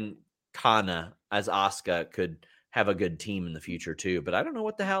Alexa and Kana as Asuka could have a good team in the future too, but I don't know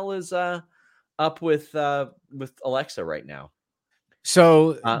what the hell is up with Alexa right now.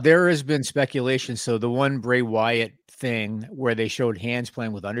 So there has been speculation. So the one Bray Wyatt thing where they showed hands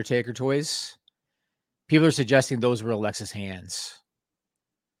playing with Undertaker toys, people are suggesting those were Alexa's hands.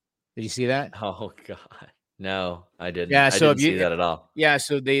 Did you see that? Oh God, no, I didn't. Yeah, so I didn't see that at all. Yeah,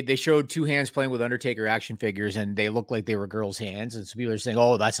 so they showed two hands playing with Undertaker action figures, and they looked like they were girls' hands, and so people are saying,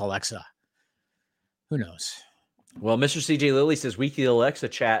 "Oh, that's Alexa." Who knows? Well, Mr. CJ Lilly says Weekly Alexa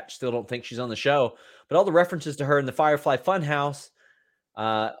chat still don't think she's on the show, but all the references to her in the Firefly Funhouse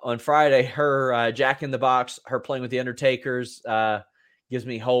on Friday, her Jack in the Box, her playing with the Undertakers, gives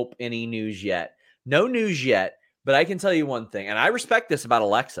me hope. Any news yet? No news yet, but I can tell you one thing, and I respect this about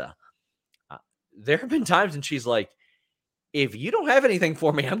Alexa. There have been times when she's like, if you don't have anything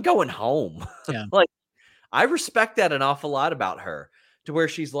for me, I'm going home. Yeah. Like, I respect that an awful lot about her, to where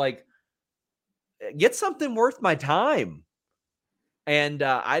she's like, get something worth my time. And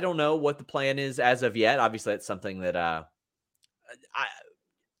I don't know what the plan is as of yet. Obviously, that's something that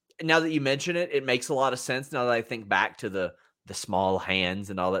now that you mention it, it makes a lot of sense now that I think back to the small hands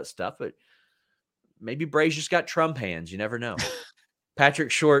and all that stuff. But maybe Bray's just got Trump hands. You never know.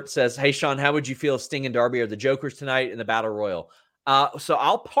 Patrick Short says, hey, Sean, how would you feel if Sting and Darby are the Jokers tonight in the Battle Royal? So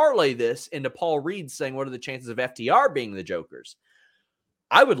I'll parlay this into Paul Reed saying, what are the chances of FTR being the Jokers?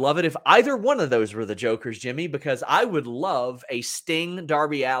 I would love it if either one of those were the Jokers, Jimmy, because I would love a Sting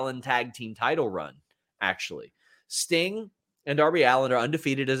Darby Allin tag team title run, actually. Sting and Darby Allin are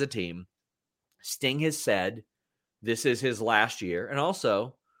undefeated as a team. Sting has said this is his last year. And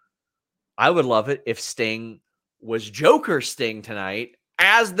also, I would love it if Sting was Joker Sting tonight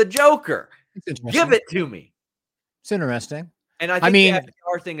as the Joker. Give it to me. It's interesting. And I think the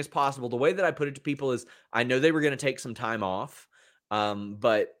FTR thing is possible. The way that I put it to people is I know they were going to take some time off,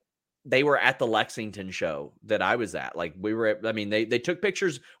 but they were at the Lexington show that I was at. Like we were at, I mean, they took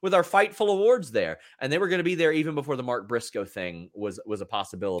pictures with our Fightful Awards there, and they were going to be there even before the Mark Briscoe thing was a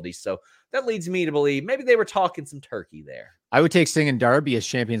possibility. So that leads me to believe maybe they were talking some turkey there. I would take Sting and Darby as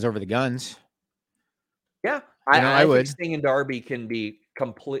champions over the Guns. Yeah. I would. Think Sting and Darby can be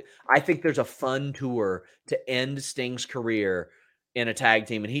complete. I think there's a fun tour to end Sting's career in a tag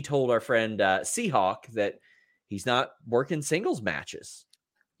team. And he told our friend Seahawk that he's not working singles matches.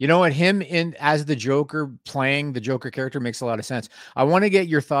 You know what? Him in as the Joker, playing the Joker character makes a lot of sense. I want to get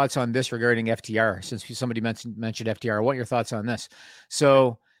your thoughts on this regarding FTR, since somebody mentioned FTR. I want your thoughts on this.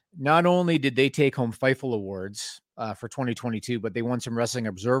 So not only did they take home Fightful Awards for 2022, but they won some Wrestling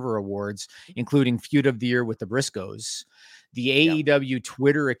Observer Awards, including Feud of the Year with the Briscoes. The AEW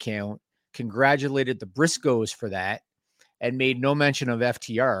Twitter account congratulated the Briscoes for that and made no mention of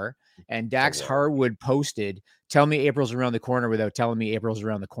FTR. And Dax Harwood posted, tell me April's around the corner without telling me April's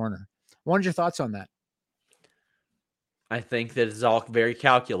around the corner. What are your thoughts on that? I think that it's all very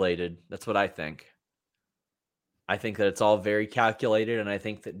calculated. That's what I think. I think that it's all very calculated, and I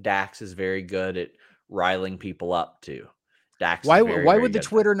think that Dax is very good at riling people up too. Dax. Why very, why very would the good at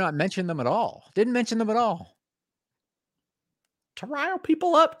Twitter not mention them at all? Didn't mention them at all. to rile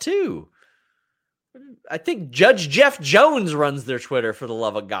people up too. I think Judge Jeff Jones runs their Twitter, for the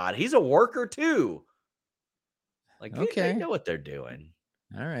love of God. He's a worker too. Like, Okay. they know what they're doing.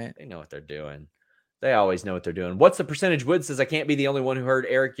 All right. They know what they're doing. They always know what they're doing. What's the percentage? Wood says, I can't be the only one who heard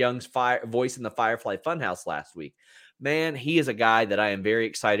Eric Young's voice in the Firefly Funhouse last week. Man, he is a guy that I am very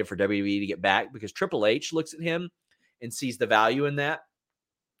excited for WWE to get back, because Triple H looks at him and sees the value in that.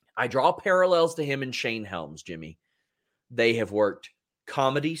 I draw parallels to him and Shane Helms, Jimmy. They have worked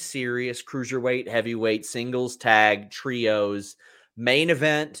comedy, serious, cruiserweight, heavyweight, singles, tag, trios, main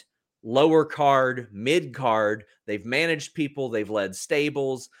event, lower card, mid card. They've managed people. They've led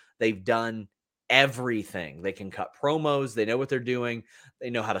stables. They've done everything. They can cut promos. They know what they're doing. They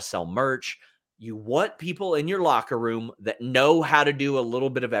know how to sell merch. You want people in your locker room that know how to do a little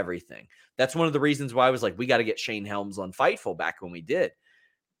bit of everything. That's one of the reasons why I was like, we got to get Shane Helms on Fightful back when we did.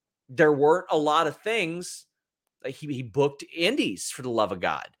 There weren't a lot of things. Like he booked indies, for the love of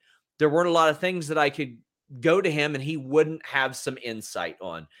God. There weren't a lot of things that I could go to him and he wouldn't have some insight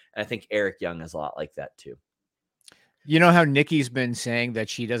on. And I think Eric Young is a lot like that too. You know how Nikki's been saying that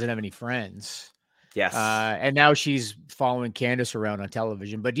she doesn't have any friends? Yes. And now she's following Candace around on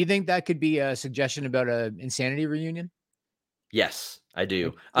television. But do you think that could be a suggestion about an Insanity reunion? Yes, I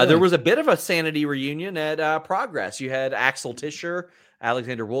do. There was a bit of a Sanity reunion at Progress. You had Axel Tischer,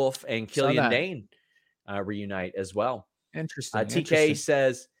 Alexander Wolf, and Killian Dane reunite as well. Interesting. TK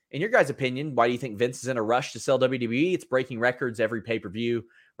says, in your guys' opinion, why do you think Vince is in a rush to sell WWE? It's breaking records every pay-per-view,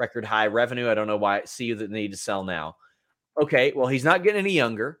 record high revenue. I don't know why. See that they need to sell now. Okay, well, he's not getting any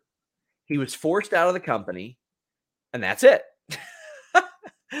younger. He was forced out of the company, and that's it.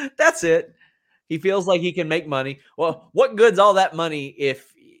 That's it. He feels like he can make money. Well, what good's all that money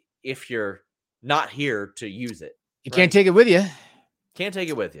if you're not here to use it? You can't take it with you. Can't take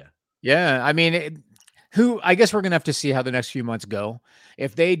it with you. Yeah, I mean, I guess we're going to have to see how the next few months go.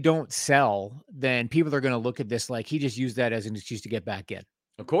 If they don't sell, then people are going to look at this like he just used that as an excuse to get back in.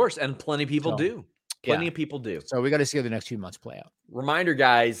 Of course, and plenty of people do. Plenty of people do. So we got to see how the next few months play out. Reminder,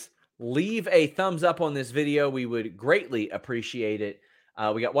 guys, leave a thumbs up on this video. We would greatly appreciate it.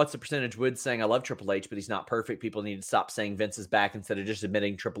 We got What's the Percentage Wood saying, I love Triple H, but he's not perfect. People need to stop saying Vince is back instead of just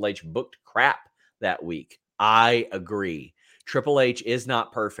admitting Triple H booked crap that week. I agree. Triple H is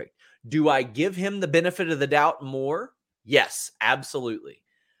not perfect. Do I give him the benefit of the doubt more? Yes, absolutely.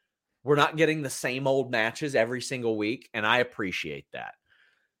 We're not getting the same old matches every single week, and I appreciate that.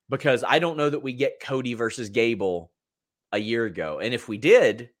 Because I don't know that we get Cody versus Gable a year ago. And if we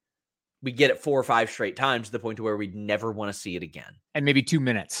did, we get it 4 or 5 straight times to the point to where we'd never want to see it again. And maybe 2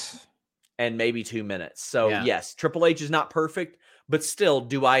 minutes. So, yes, Triple H is not perfect, but still,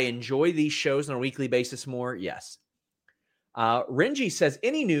 do I enjoy these shows on a weekly basis more? Yes. Renji says,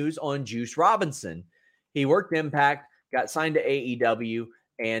 any news on Juice Robinson? He worked Impact, got signed to AEW,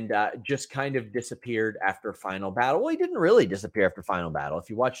 and just kind of disappeared after Final Battle. Well, he didn't really disappear after Final Battle. If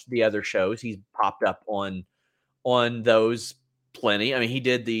you watch the other shows, he's popped up on those plenty. I mean, he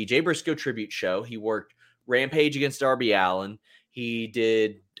did the Jay Briscoe tribute show. He worked Rampage against Darby Allin. He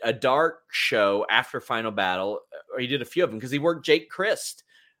did a dark show after Final Battle. Or he did a few of them because he worked Jake Christ.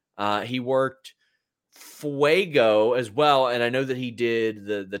 He worked Fuego as well. And I know that he did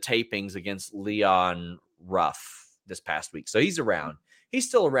the tapings against Leon Ruff this past week. So he's around. He's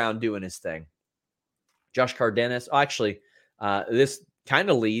still around doing his thing. Josh Cardenas. Oh, actually, this kind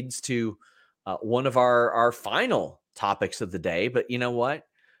of leads to one of our final topics of the day. But you know what?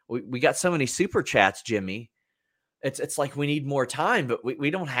 We got so many super chats, Jimmy. It's like we need more time, but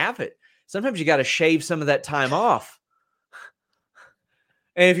we don't have it. Sometimes you got to shave some of that time off.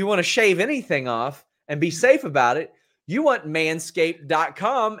 And if you want to shave anything off and be safe about it, you want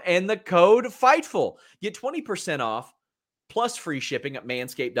manscaped.com and the code FIGHTFUL. Get 20% off plus free shipping at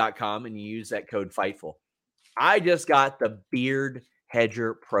manscaped.com, and you use that code FIGHTFUL. I just got the Beard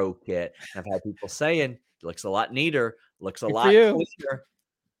Hedger Pro Kit. I've had people saying it looks a lot neater, looks a lot cleaner.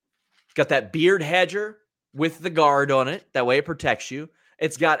 It's got that beard hedger with the guard on it. That way it protects you.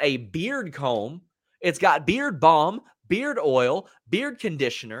 It's got a beard comb. It's got beard balm, beard oil, beard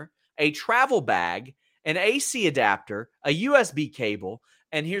conditioner, a travel bag, an AC adapter, a USB cable,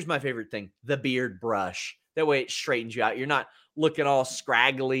 and here's my favorite thing, the beard brush. That way it straightens you out. You're not looking all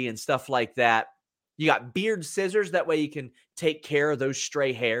scraggly and stuff like that. You got beard scissors. That way you can take care of those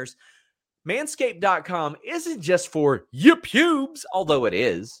stray hairs. Manscaped.com isn't just for your pubes, although it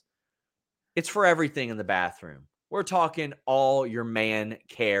is. It's for everything in the bathroom. We're talking all your man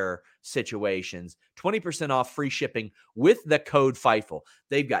care situations. 20% off, free shipping with the code FIGHTFUL.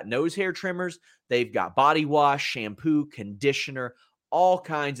 They've got nose hair trimmers. They've got body wash, shampoo, conditioner, all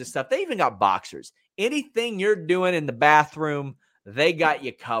kinds of stuff. They even got boxers. Anything you're doing in the bathroom, they got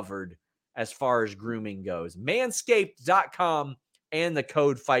you covered as far as grooming goes. Manscaped.com and the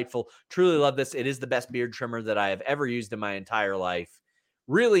code FIGHTFUL. Truly love this. It is the best beard trimmer that I have ever used in my entire life.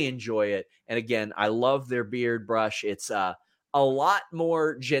 Really enjoy it. And again, I love their beard brush. It's a lot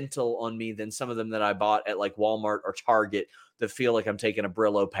more gentle on me than some of them that I bought at like Walmart or Target that feel like I'm taking a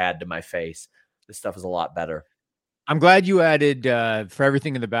Brillo pad to my face. This stuff is a lot better. I'm glad you added for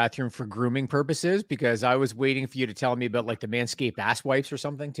everything in the bathroom for grooming purposes, because I was waiting for you to tell me about like the Manscaped ass wipes or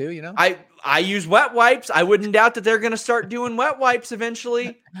something too, you know? I use wet wipes. I wouldn't doubt that they're going to start doing wet wipes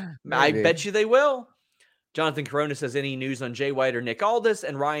eventually. I bet you they will. Jonathan Corona says, any news on Jay White or Nick Aldis?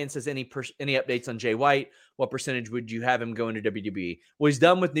 And Ryan says, any updates on Jay White? What percentage would you have him going to WWE? Well, he's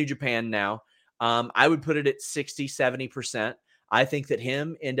done with New Japan now. I would put it at 60, 70%. I think that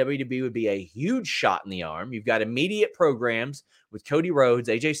him in WWE would be a huge shot in the arm. You've got immediate programs with Cody Rhodes,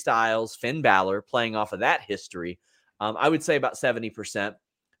 AJ Styles, Finn Balor playing off of that history. I would say about 70%.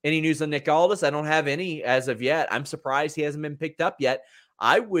 Any news on Nick Aldis? I don't have any as of yet. I'm surprised he hasn't been picked up yet.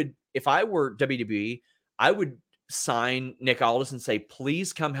 I would, if I were WWE, I would sign Nick Aldis and say,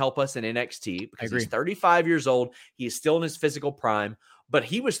 please come help us in NXT, because he's 35 years old. He is still in his physical prime, but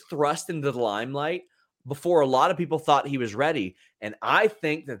he was thrust into the limelight before a lot of people thought he was ready. And I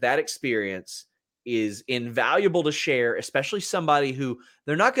think that experience is invaluable to share, especially somebody who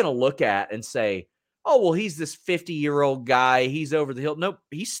they're not going to look at and say, oh, well, he's this 50-year-old guy. He's over the hill. Nope.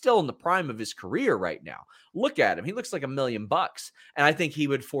 He's still in the prime of his career right now. Look at him. He looks like $1 million. And I think he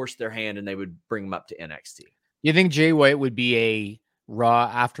would force their hand and they would bring him up to NXT. You think Jay White would be a Raw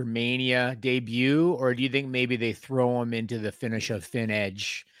after Mania debut, or do you think maybe they throw him into the finish of Finn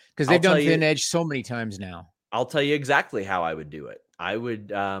Edge? Because they've done Finn Edge so many times now. I'll tell you exactly how I would do it. I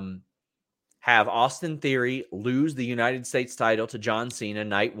would have Austin Theory lose the United States title to John Cena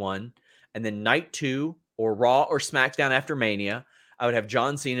night 1, and then night 2, or Raw or SmackDown after Mania, I would have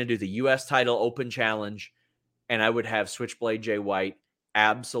John Cena do the U.S. title open challenge, and I would have Switchblade Jay White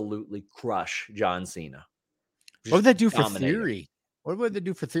absolutely crush John Cena. What would that do for Theory? What would they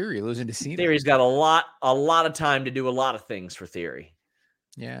do for Theory losing to Cena? Theory's got a lot of time to do a lot of things for Theory.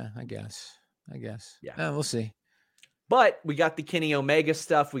 Yeah, I guess. Yeah. We'll see. But we got the Kenny Omega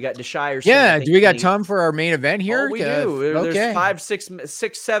stuff. We got Deshaire. Yeah. Do we got time for our main event here? Oh, we do. Okay. There's 5,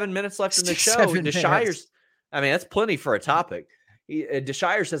 6, 7 minutes left in the show. Deshaire's, I mean, that's plenty for a topic.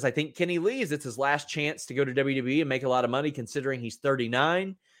 Deshaire says, I think Kenny leaves. It's his last chance to go to WWE and make a lot of money considering he's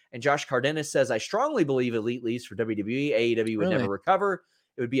 39. And Josh Cardenas says, I strongly believe Elite leaves for WWE. AEW would never recover.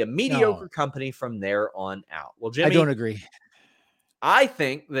 It would be a mediocre company from there on out. Well, Jimmy, I don't agree. I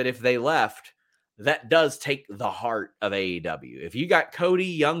think that if they left, that does take the heart of AEW. If you got Cody,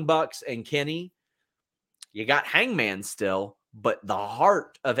 Young Bucks, and Kenny, you got Hangman still, but the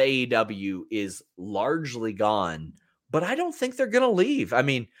heart of AEW is largely gone. But I don't think they're going to leave. I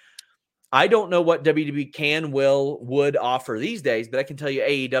mean, I don't know what WWE can, will, would offer these days, but I can tell you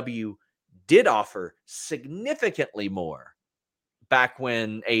AEW did offer significantly more back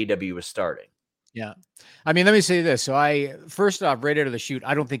when AEW was starting. Yeah. I mean, let me say this. So first off, right out of the chute,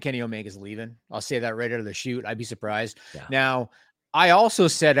 I don't think Kenny Omega's leaving. I'll say that right out of the chute. I'd be surprised. Yeah. Now, I also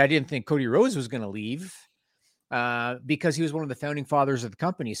said I didn't think Cody Rhodes was going to leave because he was one of the founding fathers of the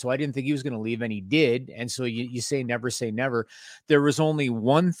company. So I didn't think he was going to leave, and he did. And so you say never. There was only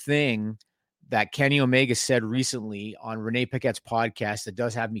one thing that Kenny Omega said recently on Renee Paquette's podcast that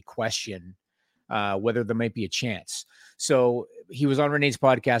does have me question whether there might be a chance. So he was on Renee's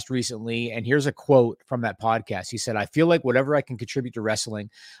podcast recently, and here's a quote from that podcast. He said, I feel like whatever I can contribute to wrestling,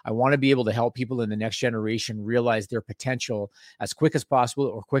 I want to be able to help people in the next generation realize their potential as quick as possible,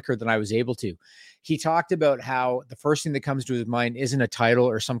 or quicker than I was able to. He talked about how the first thing that comes to his mind isn't a title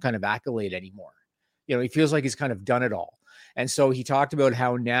or some kind of accolade anymore. You know, he feels like he's kind of done it all. And so he talked about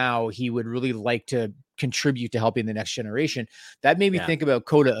how now he would really like to contribute to helping the next generation. That made me think about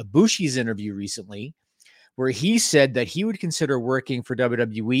Kota Ibushi's interview recently, where he said that he would consider working for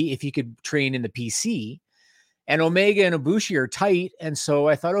WWE if he could train in the PC. And Omega and Ibushi are tight. And so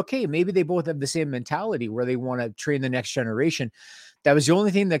I thought, okay, maybe they both have the same mentality where they want to train the next generation. That was the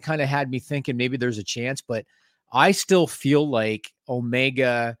only thing that kind of had me thinking maybe there's a chance, but I still feel like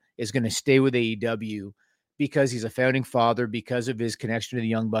Omega is going to stay with AEW because he's a founding father, because of his connection to the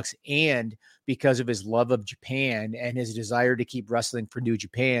Young Bucks, and because of his love of Japan and his desire to keep wrestling for New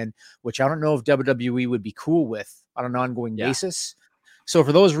Japan, which I don't know if WWE would be cool with on an ongoing basis. So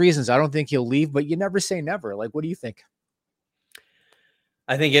for those reasons, I don't think he'll leave, but you never say never. Like, what do you think?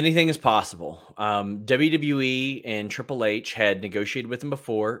 I think anything is possible. WWE and Triple H had negotiated with him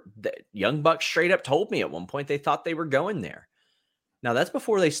before. The Young Bucks straight up told me at one point they thought they were going there. Now, that's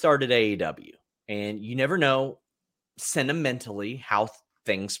before they started AEW. And you never know sentimentally how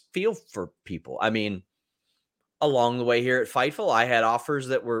things feel for people. I mean, along the way here at Fightful, I had offers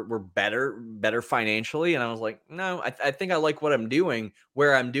that were better financially. And I was like, no, I think I like what I'm doing,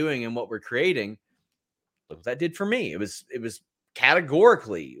 where I'm doing, and what we're creating. Look what that did for me. It was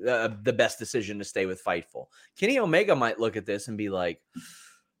categorically the best decision to stay with Fightful. Kenny Omega might look at this and be like,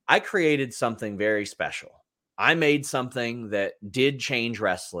 I created something very special. I made something that did change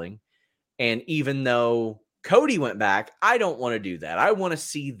wrestling. And even though Cody went back, I don't want to do that. I want to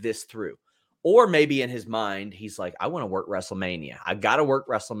see this through. Or maybe in his mind, he's like, I want to work WrestleMania. I've got to work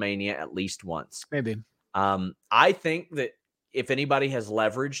WrestleMania at least once. Maybe. I think that if anybody has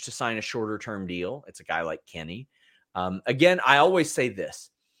leverage to sign a shorter term deal, it's a guy like Kenny. Again, I always say this.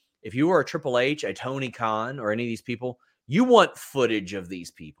 If you are a Triple H, a Tony Khan, or any of these people, you want footage of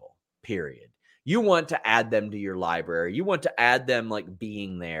these people, period. You want to add them to your library. You want to add them like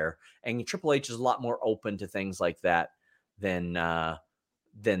being there. And Triple H is a lot more open to things like that than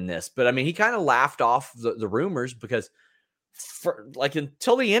this. But I mean, he kind of laughed off the rumors because for like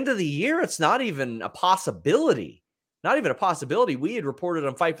until the end of the year, it's not even a possibility. Not even a possibility. We had reported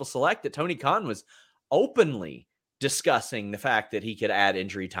on Fightful Select that Tony Khan was openly discussing the fact that he could add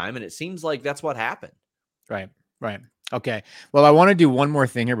injury time. And it seems like that's what happened. Right. Okay. Well, I want to do one more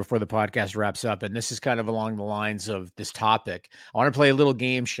thing here before the podcast wraps up. And this is kind of along the lines of this topic. I want to play a little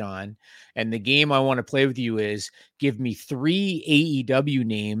game, Sean. And the game I want to play with you is give me 3 AEW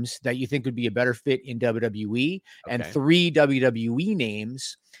names that you think would be a better fit in WWE and 3 WWE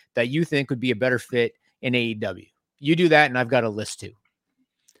names that you think would be a better fit in AEW. You do that, and I've got a list too.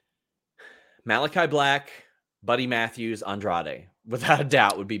 Malachi Black, Buddy Matthews, Andrade, without a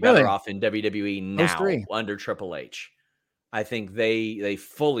doubt, would be better off in WWE now under Triple H. I think they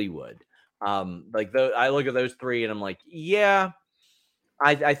fully would. I look at those 3 and I'm like, yeah,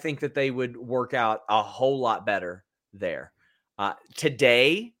 I think that they would work out a whole lot better there.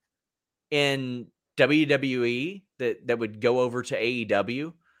 Today in WWE that would go over to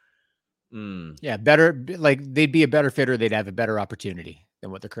AEW. Yeah, better. Like they'd be a better fit, or they'd have a better opportunity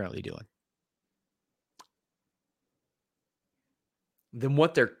than what they're currently doing. Than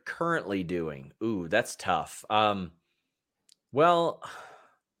what they're currently doing. Ooh, that's tough. Well,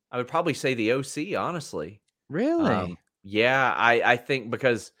 I would probably say the OC, honestly. Really? Yeah, I think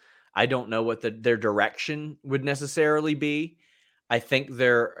because I don't know what their direction would necessarily be. I think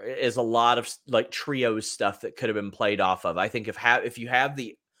there is a lot of like trios stuff that could have been played off of. I think if you have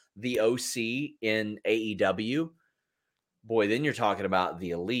the OC in AEW, boy, then you're talking about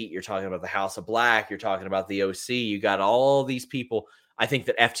the Elite. You're talking about the House of Black. You're talking about the OC. You got all these people. I think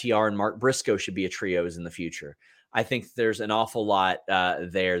that FTR and Mark Briscoe should be a trios in the future. I think there's an awful lot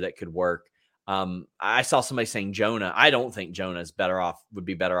there that could work. I saw somebody saying Jonah. I don't think Jonah would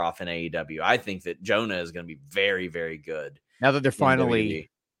be better off in AEW. I think that Jonah is going to be very, very good. Now that they're finally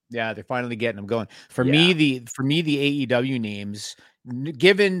getting them going. For me, the AEW names,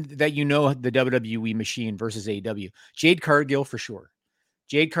 given that the WWE machine versus AEW, Jade Cargill for sure.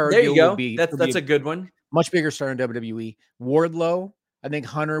 Jade Cargill there you go. Would be that's a good one. Much bigger star in WWE. Wardlow, I think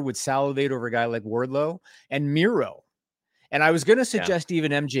Hunter would salivate over a guy like Wardlow, and Miro. And I was going to suggest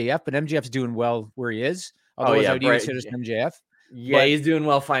even MJF, but MJF's doing well where he is. Otherwise, I would even suggest MJF. Yeah, but he's doing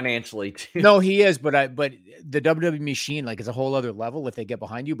well financially too. No, he is, but the WWE machine is a whole other level if they get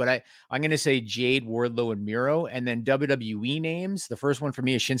behind you. But I'm going to say Jade, Wardlow, and Miro, and then WWE names. The first one for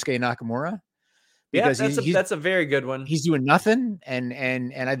me is Shinsuke Nakamura. Because that's a very good one. He's doing nothing, and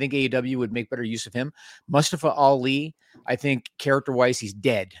I think AEW would make better use of him. Mustafa Ali, I think character-wise, he's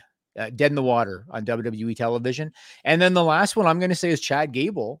dead in the water on WWE television. And then the last one I'm going to say is Chad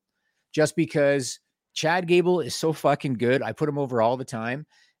Gable, just because Chad Gable is so fucking good. I put him over all the time.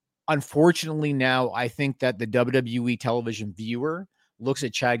 Unfortunately, now I think that the WWE television viewer looks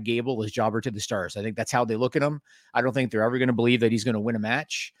at Chad Gable as jobber to the stars. I think that's how they look at him. I don't think they're ever going to believe that he's going to win a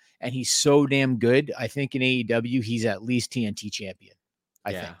match. And he's so damn good. I think in AEW, he's at least TNT champion,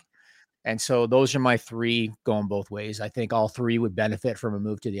 I think. And so those are my 3 going both ways. I think all 3 would benefit from a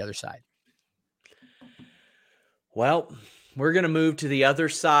move to the other side. Well, we're going to move to the other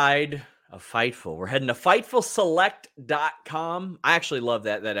side of Fightful. We're heading to FightfulSelect.com. I actually love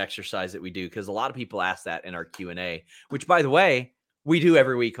that exercise that we do because a lot of people ask that in our Q&A, which, by the way, we do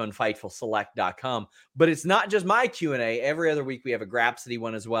every week on FightfulSelect.com. But it's not just my Q&A. Every other week we have a Grapsody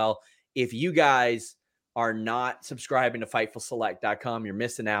one as well. If you guys are not subscribing to FightfulSelect.com, you're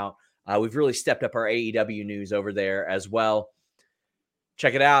missing out. We've really stepped up our AEW news over there as well.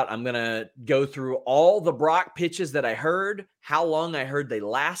 Check it out. I'm going to go through all the Brock pitches that I heard, how long I heard they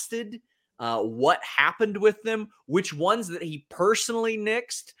lasted, what happened with them, which ones that he personally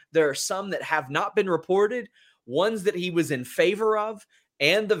nixed. There are some that have not been reported, ones that he was in favor of,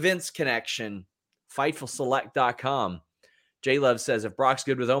 and the Vince connection. FightfulSelect.com. J-Love says, if Brock's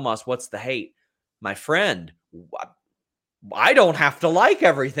good with Omos, what's the hate? My friend, I don't have to like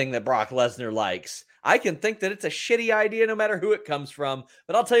everything that Brock Lesnar likes. I can think that it's a shitty idea no matter who it comes from.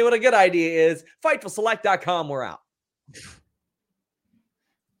 But I'll tell you what a good idea is. FightfulSelect.com. We're out.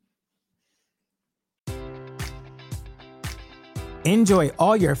 Enjoy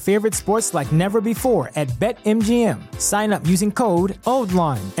all your favorite sports like never before at BetMGM. Sign up using code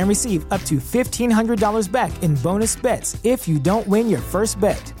OldLine and receive up to $1,500 back in bonus bets if you don't win your first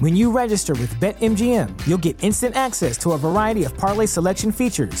bet. When you register with BetMGM, you'll get instant access to a variety of parlay selection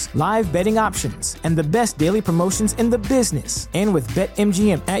features, live betting options, and the best daily promotions in the business. And with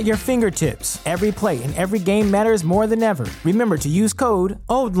BetMGM at your fingertips, every play and every game matters more than ever. Remember to use code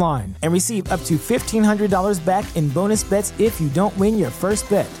OldLine and receive up to $1,500 back in bonus bets if you don't win your first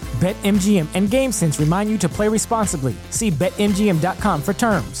bet. BetMGM and GameSense remind you to play responsibly. See BetMGM.com for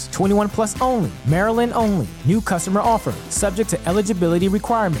terms. 21 plus only. Maryland only. New customer offer. Subject to eligibility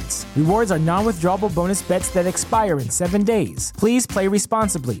requirements. Rewards are non-withdrawable bonus bets that expire in 7 days. Please play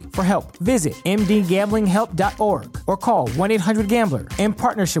responsibly. For help, visit mdgamblinghelp.org or call 1-800-GAMBLER in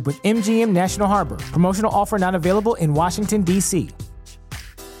partnership with MGM National Harbor. Promotional offer not available in Washington, D.C.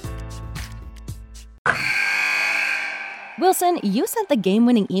 Wilson, you sent the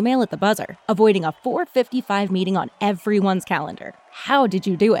game-winning email at the buzzer, avoiding a 4:55 meeting on everyone's calendar. How did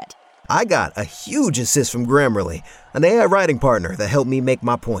you do it? I got a huge assist from Grammarly, an AI writing partner that helped me make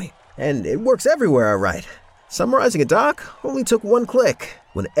my point. And it works everywhere I write. Summarizing a doc only took one click.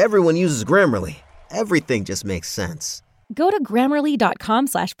 When everyone uses Grammarly, everything just makes sense. Go to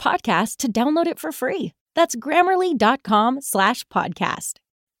Grammarly.com/podcast to download it for free. That's Grammarly.com/podcast.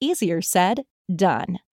 Easier said, done.